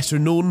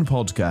better-known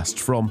podcast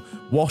from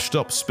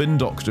washed-up spin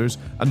doctors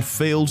and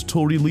failed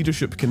Tory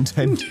leadership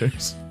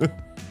contenders.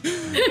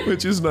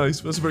 Which is nice.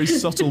 That's a very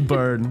subtle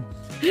burn.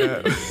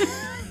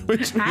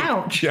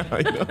 Ouch. Yeah,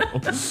 I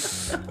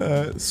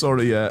know.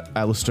 Sorry,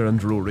 Alistair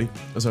and Rory,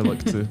 as I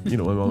like to,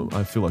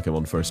 I feel like I'm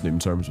on first name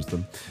terms with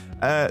them.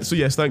 So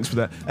yes, thanks for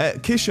that.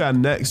 Kishan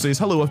next says,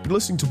 hello, I've been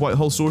listening to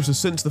Whitehall Sources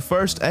since the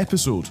first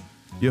episode.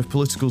 You have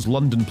Political's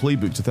London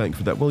playbook to thank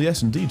for that. Well,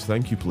 yes, indeed.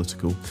 Thank you,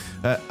 Political.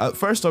 At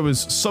first, I was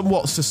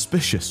somewhat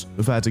suspicious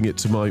of adding it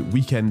to my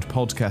weekend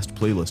podcast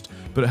playlist,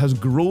 but it has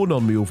grown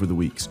on me over the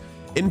weeks.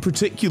 In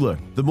particular,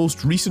 the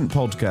most recent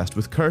podcast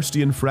with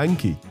Kirsty and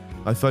Frankie,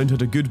 I found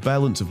had a good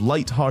balance of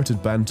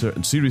light-hearted banter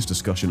and serious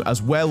discussion,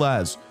 as well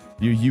as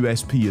your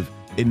USP of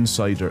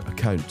insider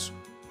accounts.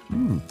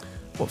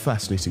 What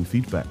fascinating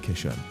feedback,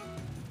 Kishan.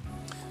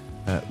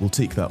 We'll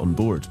take that on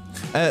board.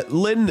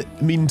 Lynn,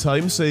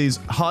 meantime, says,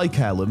 hi,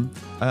 Callum.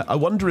 I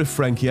wonder if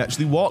Frankie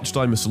actually watched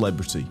I'm a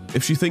Celebrity.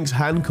 If she thinks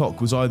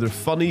Hancock was either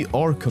funny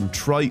or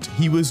contrite,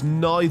 he was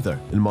neither,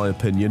 in my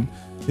opinion.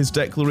 His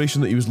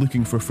declaration that he was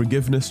looking for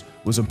forgiveness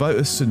was about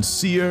as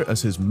sincere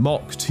as his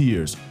mock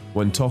tears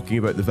when talking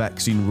about the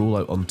vaccine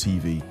rollout on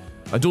TV.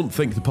 I don't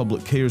think the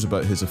public cares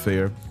about his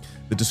affair.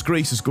 The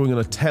disgrace is going on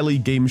a telly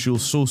game show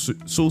so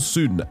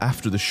soon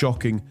after the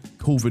shocking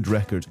COVID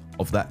record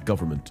of that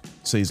government,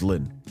 says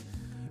Lynn.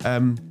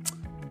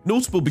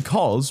 Notable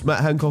because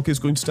Matt Hancock is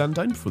going to stand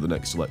down for the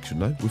next election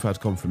now. We've had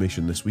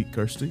confirmation this week,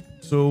 Kirsty.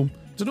 So,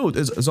 I don't know,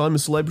 is I'm a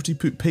Celebrity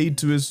put paid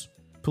to his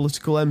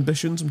political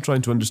ambitions? I'm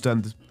trying to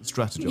understand the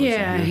strategy.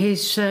 Yeah,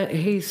 he's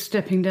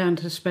stepping down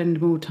to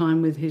spend more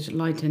time with his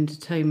light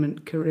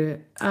entertainment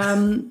career.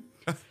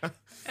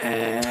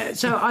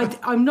 So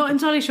I'm not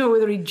entirely sure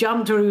whether he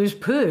jumped or he was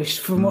pushed.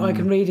 From what I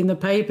can read in the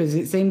papers,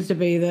 it seems to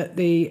be that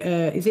the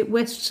is it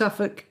West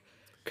Suffolk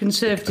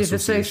Conservative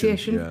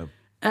Association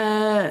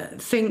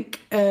think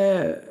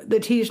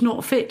that he's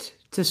not fit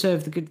to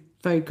serve the good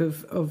folk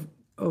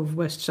of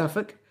West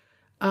Suffolk.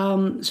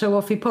 So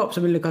off he pops.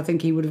 I mean, look, I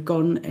think he would have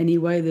gone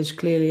anyway. There's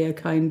clearly a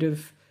kind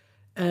of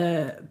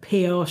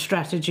PR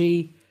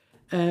strategy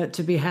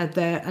to be had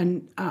there,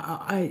 and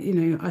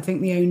I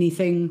think the only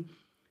thing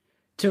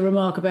to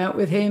remark about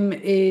with him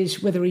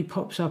is whether he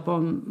pops up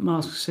on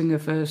Masked Singer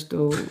first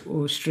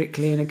or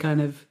Strictly in a kind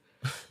of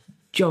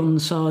John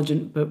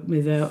Sargent, but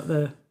without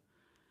the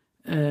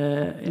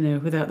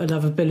without the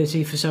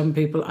lovability for some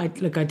people. I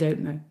don't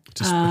know.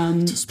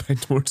 To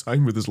spend more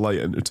time with his light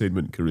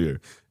entertainment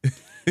career.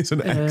 It's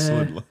an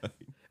excellent line.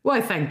 Why,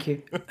 thank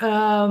you.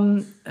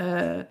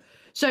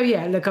 So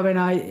yeah, look, I mean,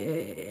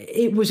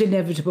 it was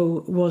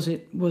inevitable, was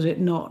it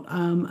not?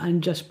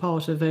 And just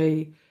part of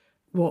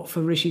what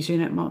for Rishi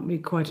Sunak might be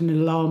quite an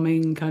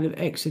alarming kind of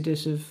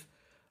exodus of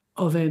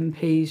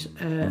MPs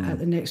at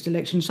the next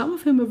election. Some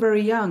of whom are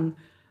very young.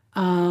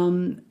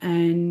 And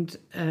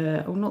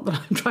not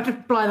that I'm trying to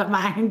imply that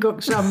Matt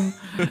Hancock's some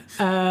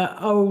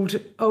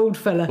old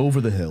fella.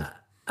 Over the hill.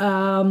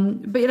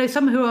 But,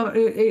 some who are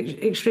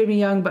extremely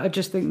young, but I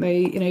just think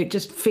they, it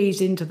just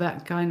feeds into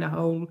that kind of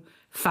whole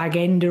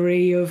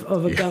fagendery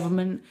of a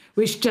government,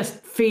 which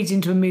just feeds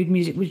into a mood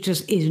music, which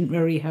just isn't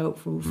very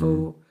helpful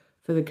for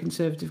the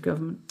Conservative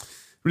government.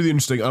 Really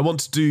interesting. I want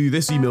to do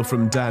this email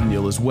from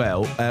Daniel as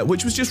well,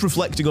 which was just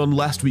reflecting on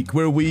last week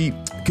where we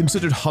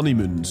considered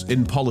honeymoons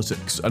in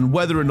politics and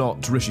whether or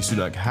not Rishi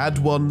Sunak had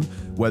one,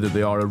 whether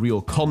they are a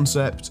real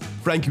concept.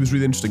 Frankie was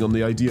really interesting on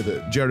the idea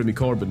that Jeremy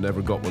Corbyn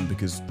never got one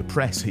because the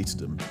press hated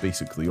him,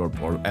 basically, or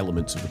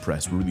elements of the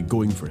press were really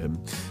going for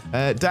him.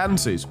 Dan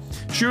says,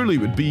 surely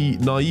it would be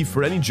naive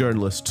for any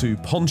journalist to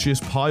Pontius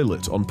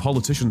Pilate on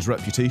politicians'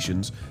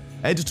 reputations.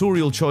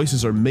 Editorial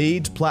choices are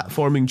made,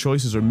 platforming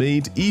choices are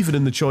made, even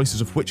in the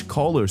choices of which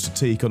callers to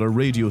take on a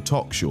radio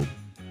talk show.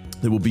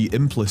 There will be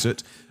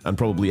implicit and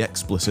probably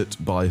explicit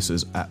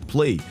biases at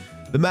play.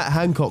 The Matt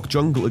Hancock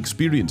jungle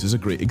experience is a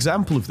great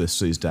example of this,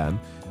 says Dan.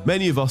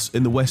 Many of us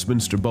in the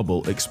Westminster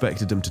bubble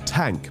expected him to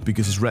tank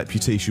because his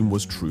reputation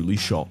was truly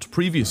shot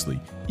previously,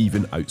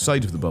 even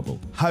outside of the bubble.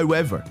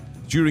 However,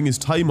 during his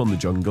time on the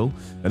jungle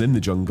and in the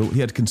jungle,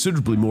 he had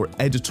considerably more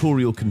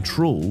editorial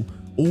control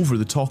over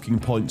the talking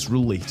points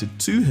related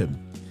to him,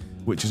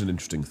 which is an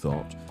interesting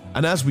thought.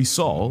 And as we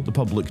saw, the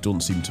public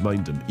don't seem to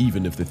mind him,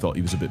 even if they thought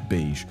he was a bit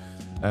beige.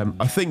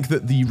 I think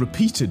that the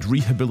repeated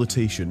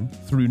rehabilitation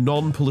through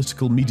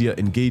non-political media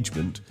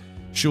engagement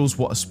shows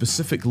what a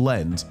specific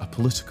lens a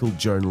political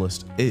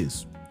journalist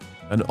is,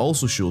 and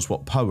also shows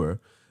what power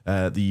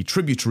the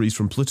tributaries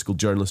from political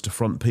journalists to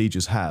front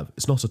pages have.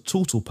 It's not a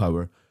total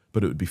power,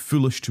 but it would be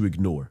foolish to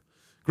ignore.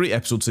 Great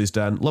episode, says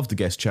Dan. Love the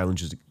guests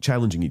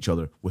challenging each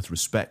other with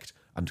respect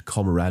and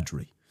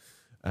camaraderie.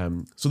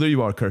 So there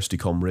you are, Kirsty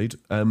Comrade.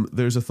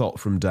 There's a thought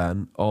from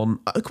Dan on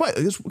quite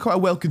a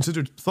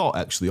well-considered thought,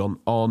 actually,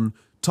 on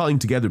tying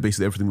together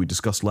basically everything we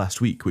discussed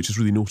last week, which is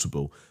really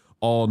notable,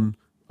 on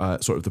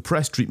sort of the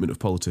press treatment of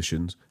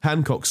politicians,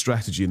 Hancock's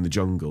strategy in the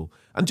jungle,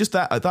 and just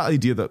that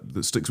idea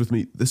that sticks with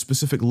me, the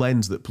specific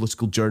lens that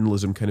political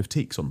journalism kind of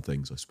takes on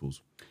things, I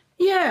suppose.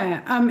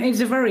 Yeah, it's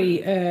a very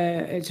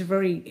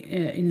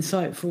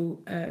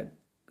insightful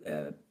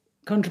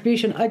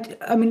contribution.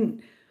 I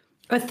mean,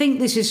 I think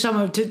this is some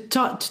of, to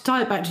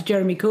tie it back to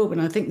Jeremy Corbyn,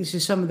 I think this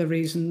is some of the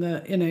reason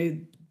that,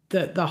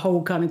 that the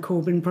whole kind of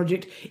Corbyn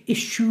project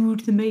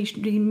eschewed the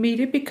mainstream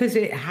media, because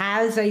it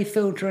has a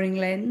filtering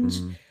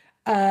lens,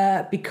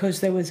 because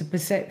there was a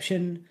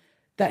perception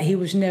that he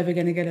was never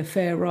going to get a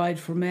fair ride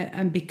from it,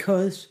 and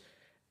because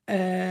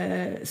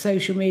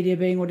social media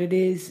being what it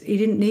is, he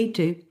didn't need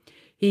to.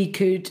 He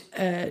could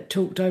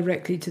talk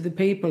directly to the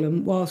people,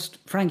 and whilst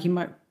Frankie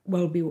might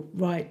well be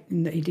right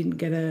in that he didn't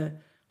get a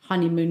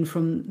honeymoon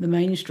from the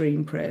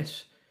mainstream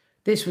press,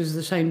 this was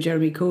the same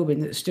Jeremy Corbyn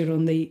that stood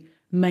on the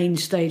main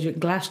stage at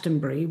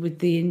Glastonbury with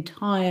the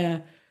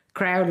entire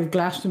crowd of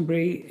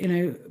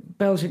Glastonbury,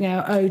 belting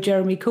out, "Oh,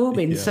 Jeremy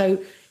Corbyn." Yeah. So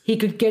he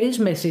could get his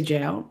message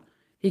out,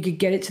 he could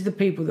get it to the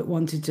people that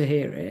wanted to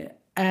hear it,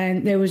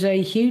 and there was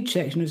a huge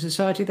section of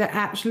society that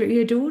absolutely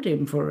adored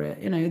him for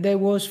it. There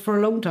was, for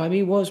a long time,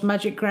 he was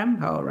Magic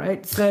Grandpa,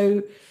 right?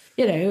 So,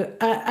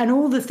 and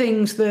all the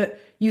things that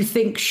you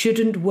think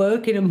shouldn't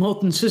work in a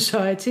modern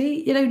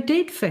society,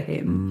 did for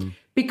him,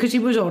 because he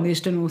was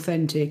honest and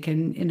authentic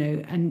and,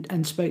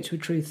 and spoke to a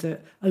truth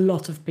that a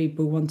lot of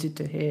people wanted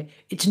to hear.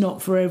 It's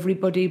not for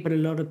everybody, but a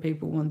lot of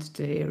people wanted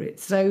to hear it.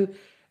 So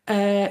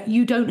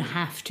you don't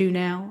have to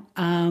now.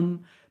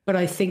 But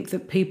I think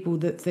that people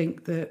that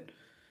think that,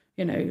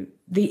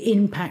 the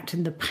impact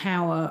and the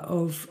power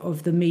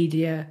of the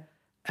media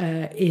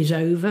is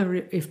over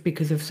if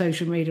because of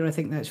social media, I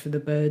think that's for the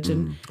birds.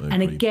 And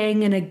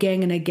again and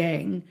again and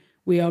again,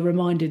 we are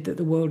reminded that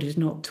the world is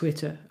not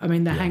Twitter. I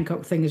mean, the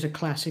Hancock thing is a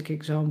classic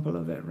example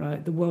of it,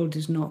 right? The world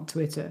is not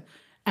Twitter.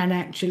 And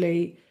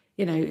actually,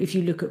 if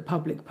you look at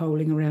public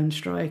polling around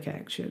strike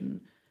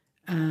action,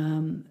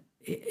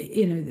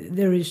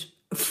 there is,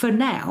 for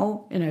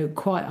now,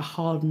 quite a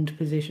hardened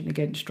position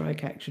against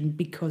strike action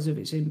because of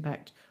its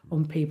impact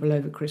on people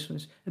over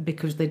Christmas, and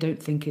because they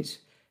don't think it's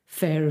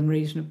fair and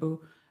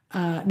reasonable.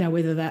 Now,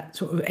 whether that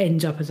sort of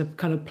ends up as a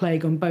kind of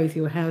plague on both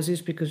your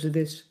houses because of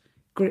this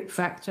grip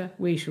factor,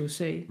 we shall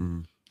see.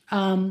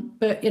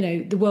 But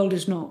the world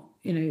is not,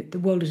 the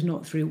world is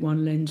not through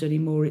one lens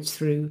anymore. It's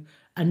through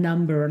a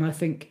number, and I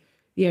think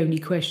the only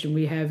question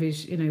we have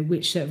is,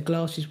 which set of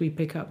glasses we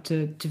pick up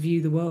to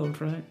view the world,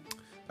 right?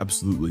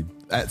 Absolutely.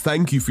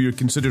 Thank you for your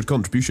considered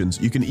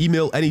contributions. You can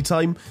email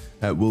anytime.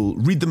 We'll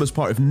read them as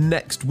part of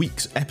next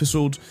week's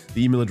episode.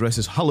 The email address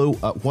is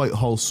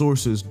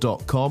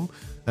hello@whitehallsources.com.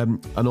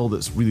 And all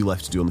that's really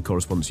left to do on the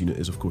correspondence unit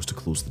is, of course, to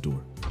close the door.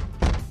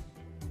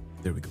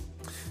 There we go.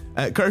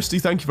 Kirsty,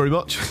 thank you very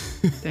much.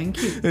 Thank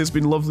you. It's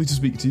been lovely to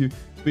speak to you.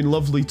 It's been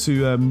lovely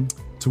to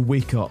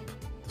wake up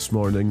this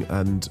morning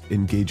and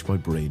engage my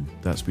brain.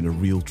 That's been a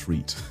real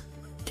treat.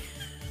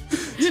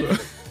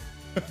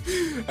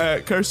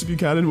 Kirsty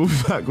Buchanan will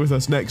be back with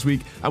us next week,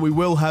 and we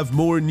will have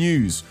more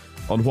news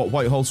on what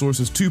Whitehall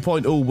Sources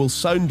 2.0 will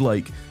sound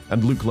like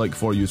and look like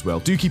for you as well.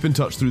 Do keep in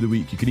touch through the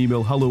week. You can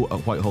email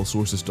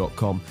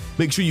hello@whitehallsources.com.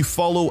 Make sure you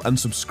follow and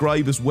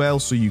subscribe as well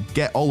so you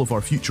get all of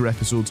our future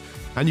episodes.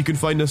 And you can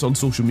find us on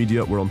social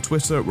media. We're on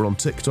Twitter, we're on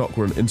TikTok,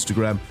 we're on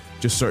Instagram.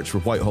 Just search for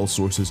Whitehall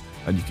Sources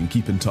and you can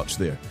keep in touch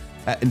there.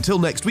 Until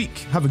next week,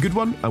 have a good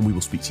one and we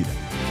will speak to you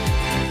then.